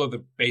 All of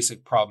the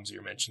basic problems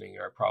you're mentioning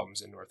are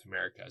problems in North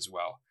America as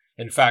well.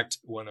 In fact,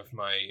 one of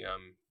my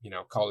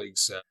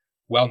colleagues,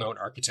 well-known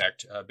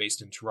architect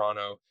based in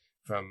Toronto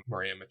from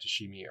Moriyama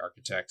Tashimi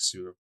Architects,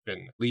 who have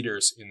been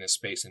leaders in this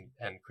space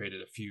and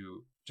created a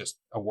few just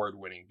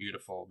award-winning,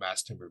 beautiful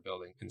mass timber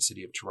building in the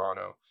city of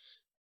Toronto.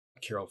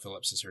 Carol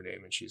Phillips is her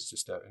name, and she's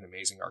just an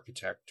amazing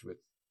architect with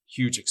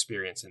huge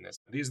experience in this.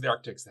 These are the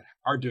architects that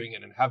are doing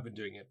it and have been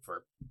doing it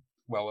for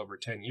well over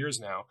 10 years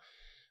now.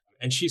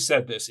 And she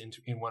said this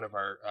in one of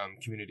our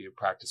community of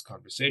practice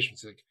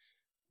conversations. Like,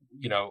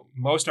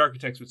 most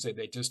architects would say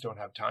they just don't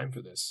have time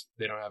for this.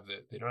 They don't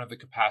have the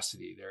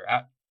capacity.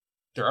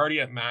 They're already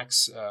at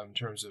max in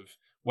terms of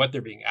what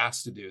they're being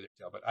asked to do.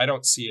 But I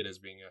don't see it as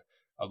being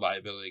a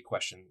liability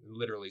question,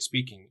 literally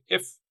speaking.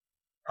 If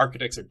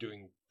architects are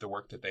doing the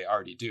work that they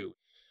already do,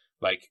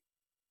 like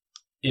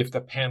if the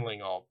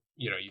paneling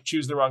you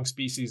choose the wrong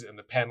species and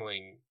the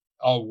paneling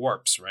all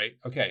warps, right?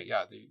 Okay,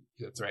 yeah,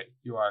 that's right.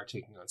 You are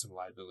taking on some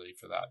liability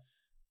for that.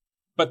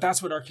 But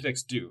that's what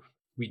architects do.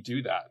 We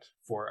do that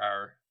for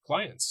our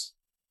clients.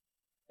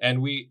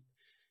 And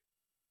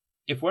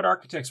if what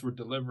architects were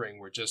delivering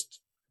were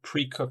just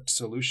pre-cooked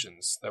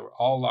solutions that were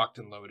all locked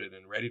and loaded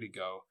and ready to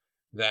go,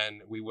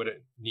 then we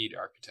wouldn't need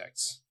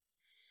architects.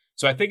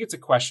 So I think it's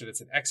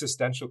an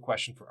existential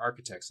question for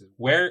architects, is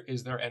where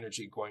is their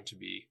energy going to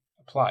be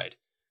applied?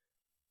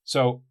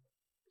 So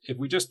if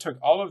we just took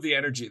all of the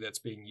energy that's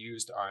being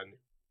used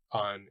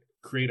on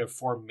creative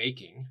form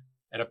making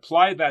and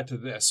applied that to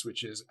this,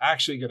 which is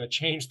actually going to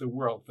change the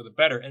world for the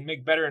better and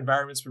make better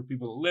environments for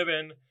people to live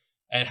in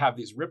and have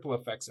these ripple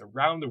effects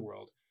around the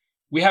world,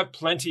 we have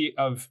plenty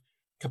of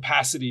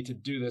capacity to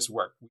do this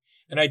work.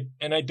 And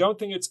I don't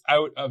think it's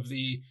out of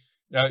the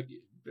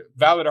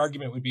valid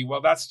argument would be,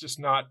 well, that's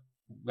not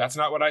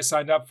what I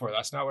signed up for.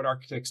 That's not what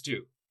architects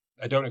do.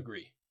 I don't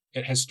agree.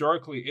 It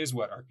historically is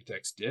what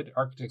architects did.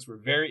 Architects were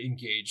very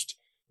engaged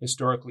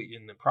historically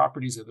in the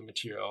properties of the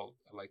material,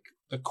 like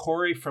the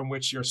quarry from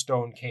which your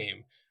stone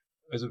came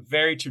was a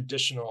very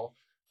traditional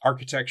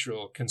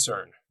architectural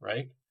concern,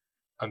 right?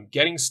 I'm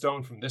getting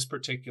stone from this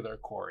particular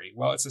quarry.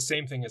 Well, it's the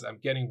same thing as I'm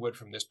getting wood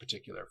from this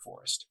particular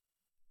forest.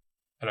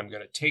 And I'm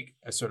going to take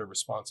a sort of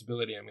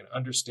responsibility. I'm going to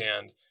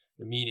understand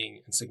the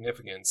meaning and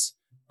significance,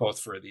 both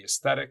for the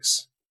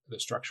aesthetics, the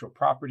structural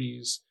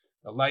properties,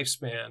 the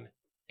lifespan,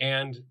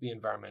 and the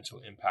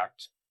environmental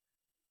impact.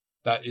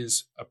 That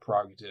is a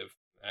prerogative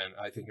and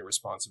I think a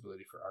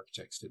responsibility for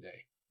architects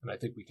today. And I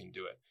think we can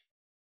do it.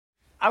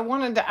 I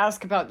wanted to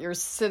ask about your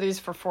Cities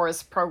for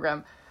Forests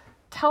program.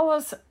 Tell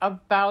us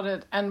about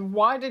it, and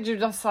why did you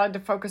decide to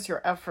focus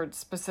your efforts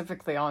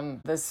specifically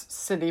on this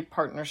city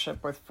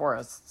partnership with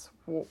forests?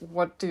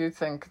 What do you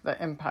think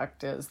the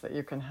impact is that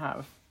you can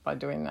have by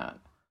doing that?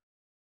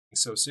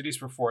 So Cities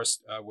for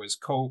Forests was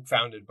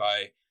co-founded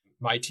by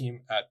my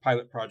team at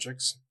Pilot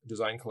Projects,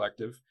 Design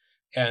Collective,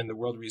 and the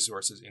World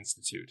Resources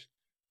Institute.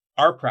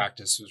 Our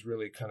practice was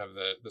really kind of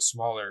the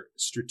smaller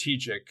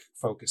strategic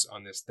focus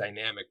on this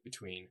dynamic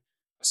between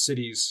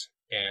cities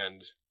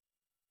and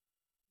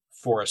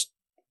forest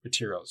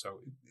material. So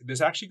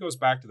this actually goes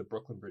back to the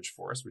Brooklyn Bridge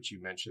Forest, which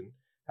you mentioned,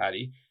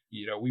 Hattie.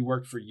 We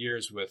worked for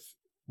years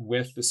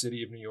with the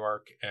city of New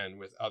York and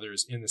with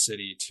others in the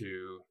city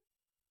to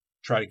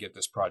try to get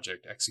this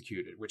project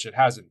executed, which it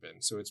hasn't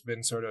been. So it's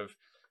been sort of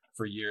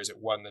for years. It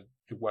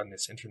won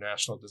this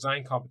international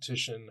design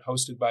competition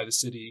hosted by the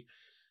city.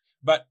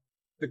 But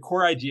the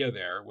core idea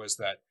there was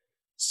that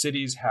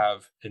cities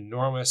have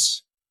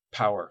enormous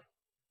power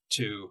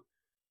to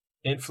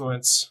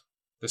influence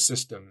the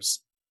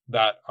systems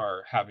that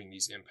are having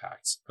these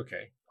impacts,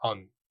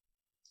 on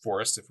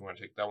forests, if we want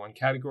to take that one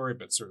category,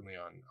 but certainly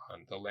on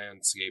the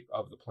landscape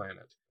of the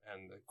planet.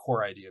 And the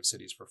core idea of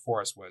Cities for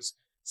Forests was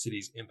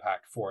cities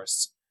impact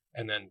forests.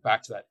 And then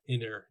back to that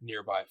inner,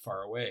 nearby,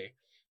 far away.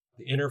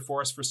 The inner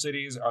forests for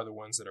cities are the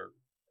ones that are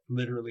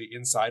literally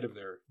inside of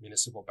their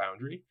municipal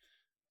boundary.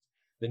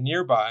 The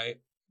nearby,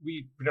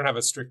 we don't have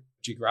a strict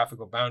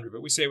geographical boundary,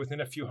 but we say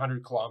within a few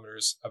hundred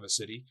kilometers of a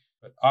city.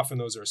 But often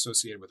those are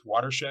associated with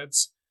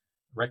watersheds,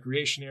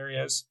 recreation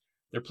areas.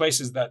 They're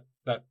places that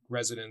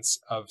residents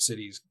of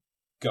cities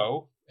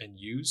go and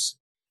use.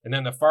 And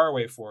then the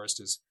faraway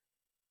forest is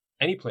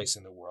any place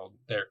in the world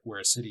there where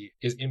a city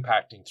is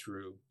impacting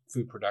through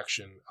food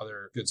production,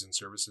 other goods and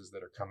services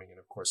that are coming, and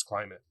of course,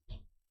 climate.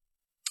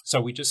 So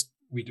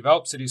we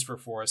develop cities for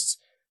forests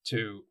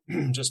to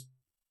just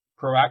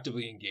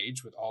proactively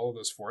engage with all of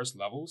those forest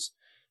levels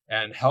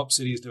and help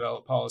cities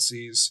develop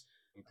policies,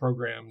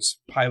 programs,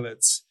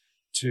 pilots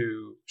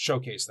to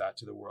showcase that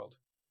to the world.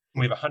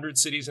 We have 100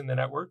 cities in the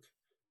network.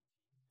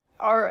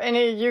 Are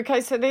any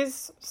UK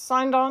cities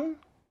signed on?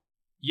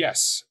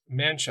 Yes,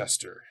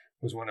 Manchester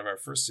was one of our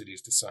first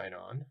cities to sign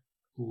on.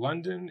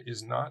 London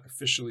is not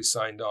officially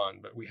signed on,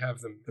 but we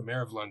have the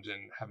Mayor of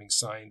London having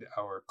signed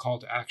our call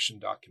to action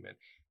document.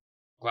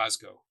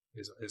 Glasgow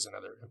is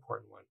another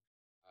important one.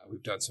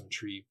 We've done some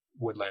tree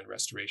woodland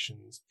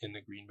restorations in the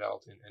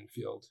Greenbelt in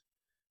Enfield.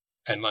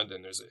 And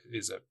London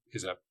is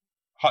a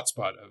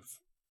hotspot of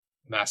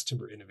mass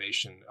timber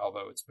innovation,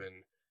 although it's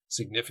been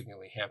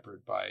significantly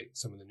hampered by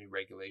some of the new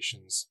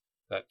regulations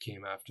that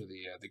came after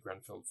the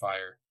Grenfell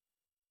fire.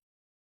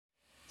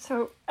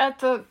 So at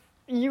the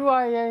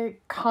UIA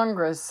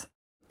Congress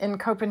in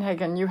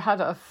Copenhagen, you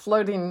had a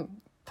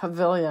floating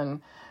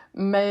pavilion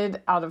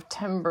made out of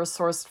timber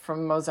sourced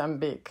from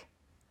Mozambique.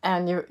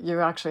 And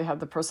you actually had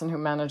the person who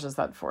manages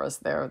that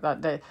forest there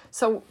that day.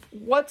 So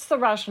what's the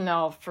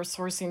rationale for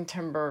sourcing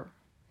timber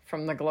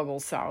from the global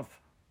south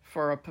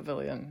for a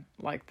pavilion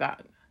like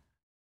that?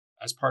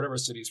 As part of our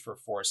Cities for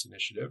Forest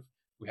initiative,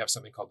 we have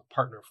something called the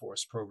Partner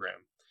Forest Program.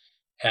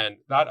 And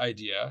that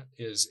idea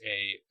is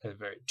a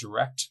very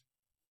direct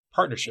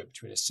partnership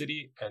between a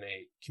city and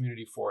a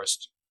community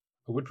forest,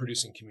 a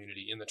wood-producing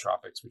community in the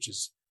tropics, which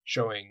is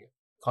showing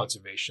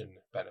conservation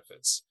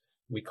benefits.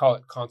 We call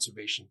it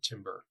conservation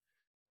timber.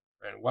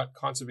 And what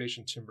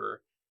conservation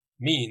timber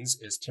means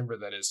is timber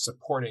that is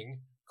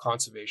supporting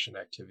conservation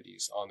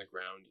activities on the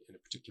ground in a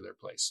particular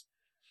place.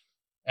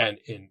 And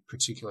in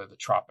particular, the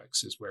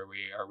tropics is where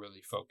we are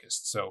really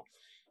focused. So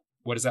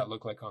what does that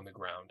look like on the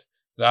ground?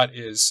 That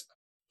is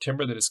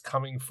timber that is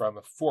coming from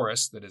a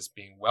forest that is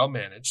being well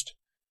managed,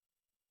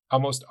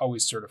 almost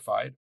always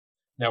certified.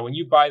 Now, when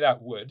you buy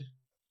that wood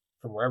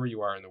from wherever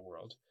you are in the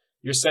world,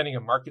 you're sending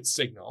a market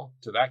signal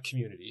to that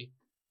community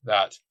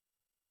that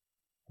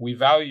we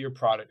value your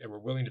product and we're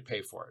willing to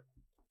pay for it.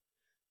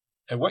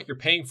 And what you're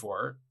paying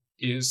for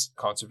is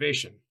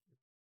conservation.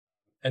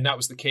 And that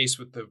was the case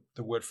with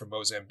the wood from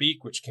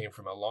Mozambique, which came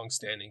from a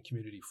long-standing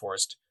community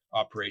forest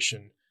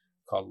operation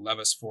called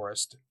Levis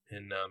Forest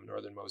in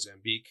northern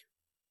Mozambique.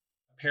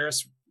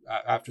 Paris,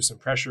 after some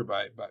pressure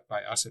by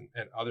us and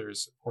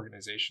others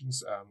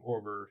organizations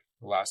over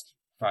the last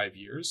 5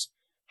 years,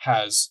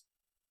 has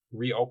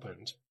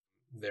reopened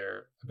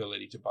their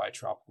ability to buy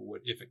tropical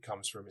wood if it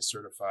comes from a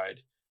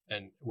certified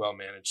and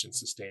well-managed and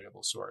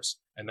sustainable source.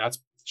 And that's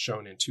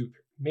shown in two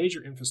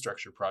major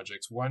infrastructure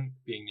projects, one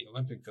being the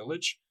Olympic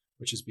Village,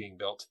 which is being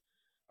built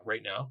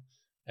right now.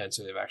 And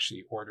so they've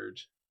actually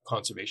ordered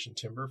conservation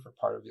timber for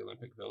part of the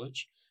Olympic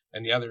Village.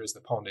 And the other is the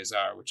Pont des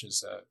Arts, which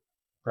is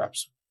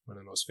perhaps one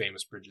of the most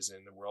famous bridges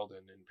in the world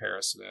and in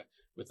Paris,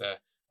 with a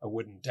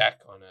wooden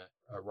deck on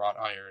a wrought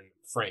iron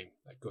frame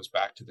that goes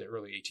back to the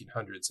early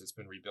 1800s. It's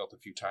been rebuilt a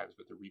few times,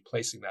 but they're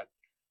replacing that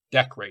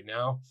deck right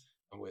now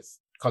with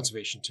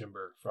conservation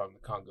timber from the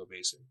Congo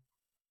Basin.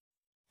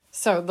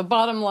 So the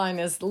bottom line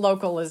is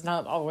local is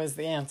not always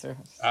the answer.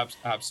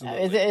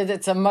 Absolutely.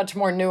 It's a much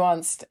more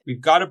nuanced.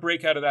 We've got to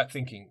break out of that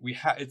thinking.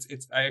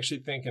 I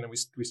actually think, and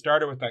we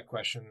started with that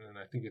question, and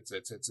I think it's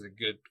a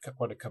good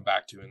one to come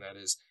back to, and that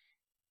is,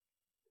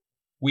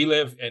 we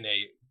live in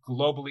a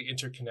globally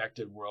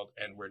interconnected world,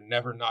 and we're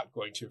never not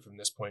going to from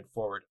this point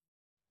forward.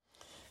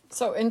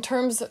 So in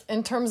terms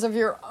of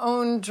your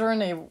own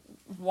journey,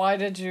 why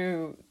did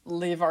you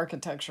leave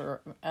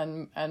architecture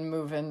and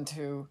move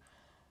into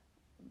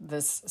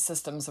this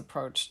systems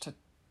approach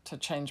to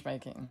change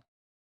making?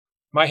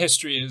 My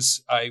history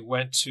is I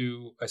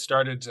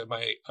started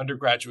my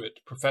undergraduate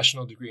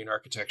professional degree in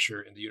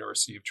architecture in the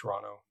University of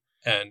Toronto.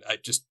 And I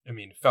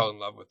fell in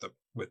love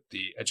with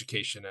the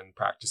education and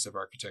practice of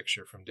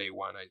architecture from day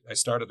one. I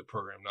started the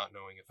program not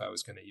knowing if I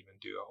was going to even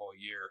do a whole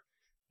year.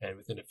 And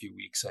within a few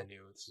weeks, I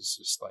knew this is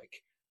just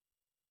like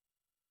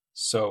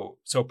so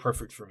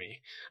perfect for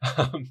me.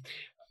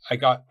 I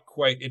got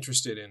quite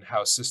interested in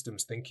how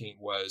systems thinking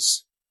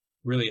was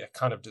really a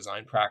kind of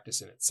design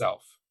practice in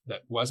itself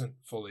that wasn't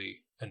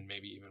fully and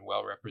maybe even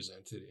well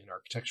represented in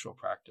architectural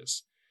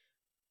practice.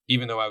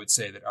 Even though I would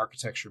say that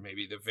architecture may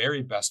be the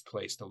very best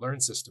place to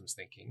learn systems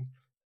thinking.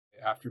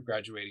 After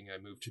graduating,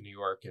 I moved to New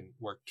York and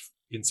worked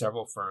in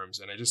several firms.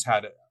 And I just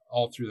had it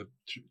all through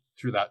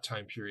that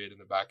time period in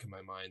the back of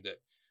my mind that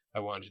I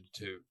wanted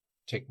to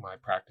take my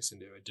practice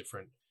into a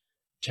different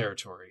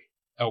territory,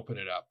 open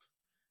it up.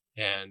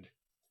 And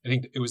I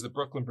think it was the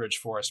Brooklyn Bridge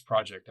Forest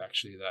project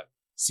actually that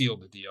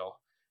sealed the deal.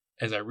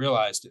 as I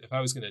realized if I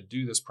was going to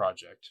do this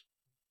project,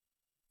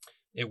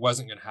 it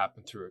wasn't going to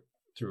happen through a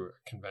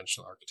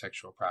conventional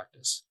architectural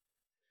practice.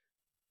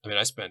 I mean,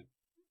 I spent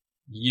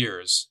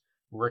years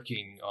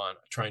working on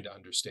trying to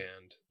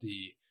understand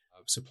the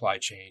supply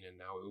chain and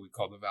now what we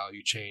call the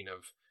value chain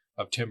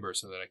of timber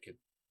so that I could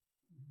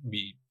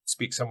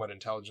speak somewhat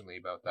intelligently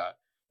about that.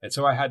 And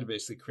so I had to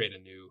basically create a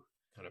new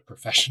kind of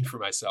profession for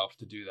myself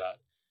to do that.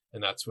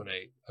 And that's when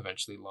I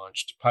eventually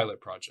launched pilot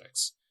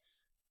projects.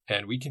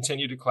 And we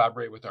continue to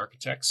collaborate with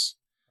architects,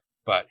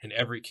 but in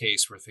every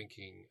case, we're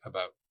thinking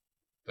about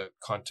the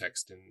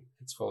context in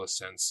its fullest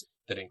sense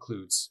that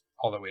includes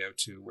all the way out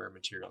to where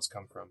materials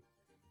come from.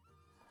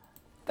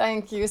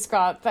 Thank you,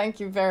 Scott. Thank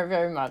you very,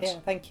 very much. Yeah,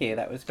 thank you.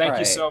 That was great. Thank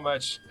you so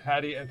much,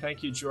 Hattie, and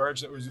thank you,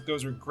 George.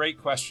 Those were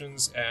great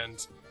questions,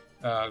 and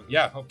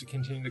hope to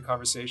continue the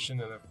conversation.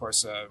 And of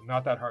course,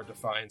 not that hard to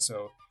find.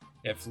 So,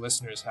 if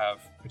listeners have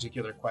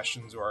particular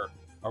questions or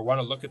want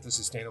to look at the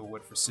Sustainable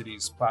Wood for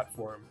Cities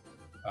platform,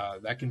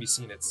 that can be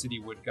seen at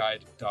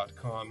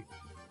citywoodguide.com.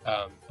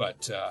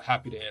 But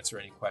happy to answer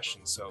any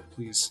questions. So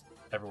please,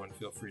 everyone,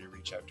 feel free to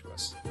reach out to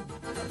us.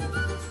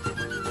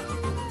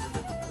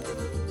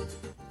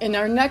 In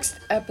our next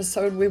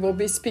episode, we will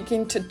be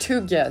speaking to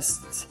two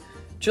guests,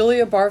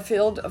 Julia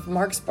Barfield of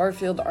Marks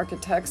Barfield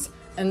Architects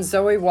and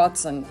Zoe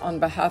Watson on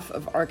behalf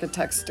of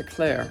Architects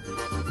Declare.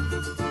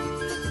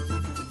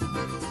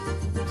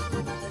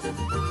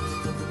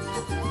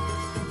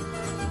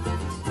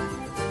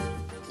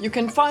 You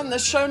can find the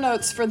show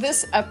notes for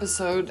this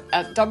episode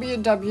at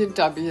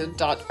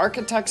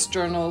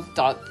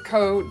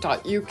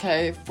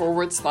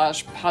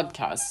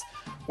www.architectsjournal.co.uk/podcasts,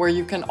 where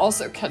you can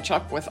also catch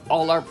up with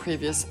all our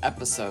previous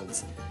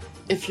episodes.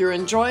 If you're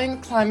enjoying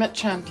Climate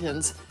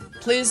Champions,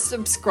 please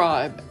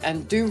subscribe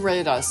and do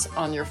rate us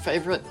on your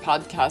favorite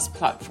podcast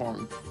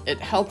platform. It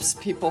helps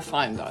people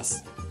find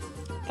us.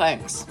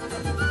 Thanks.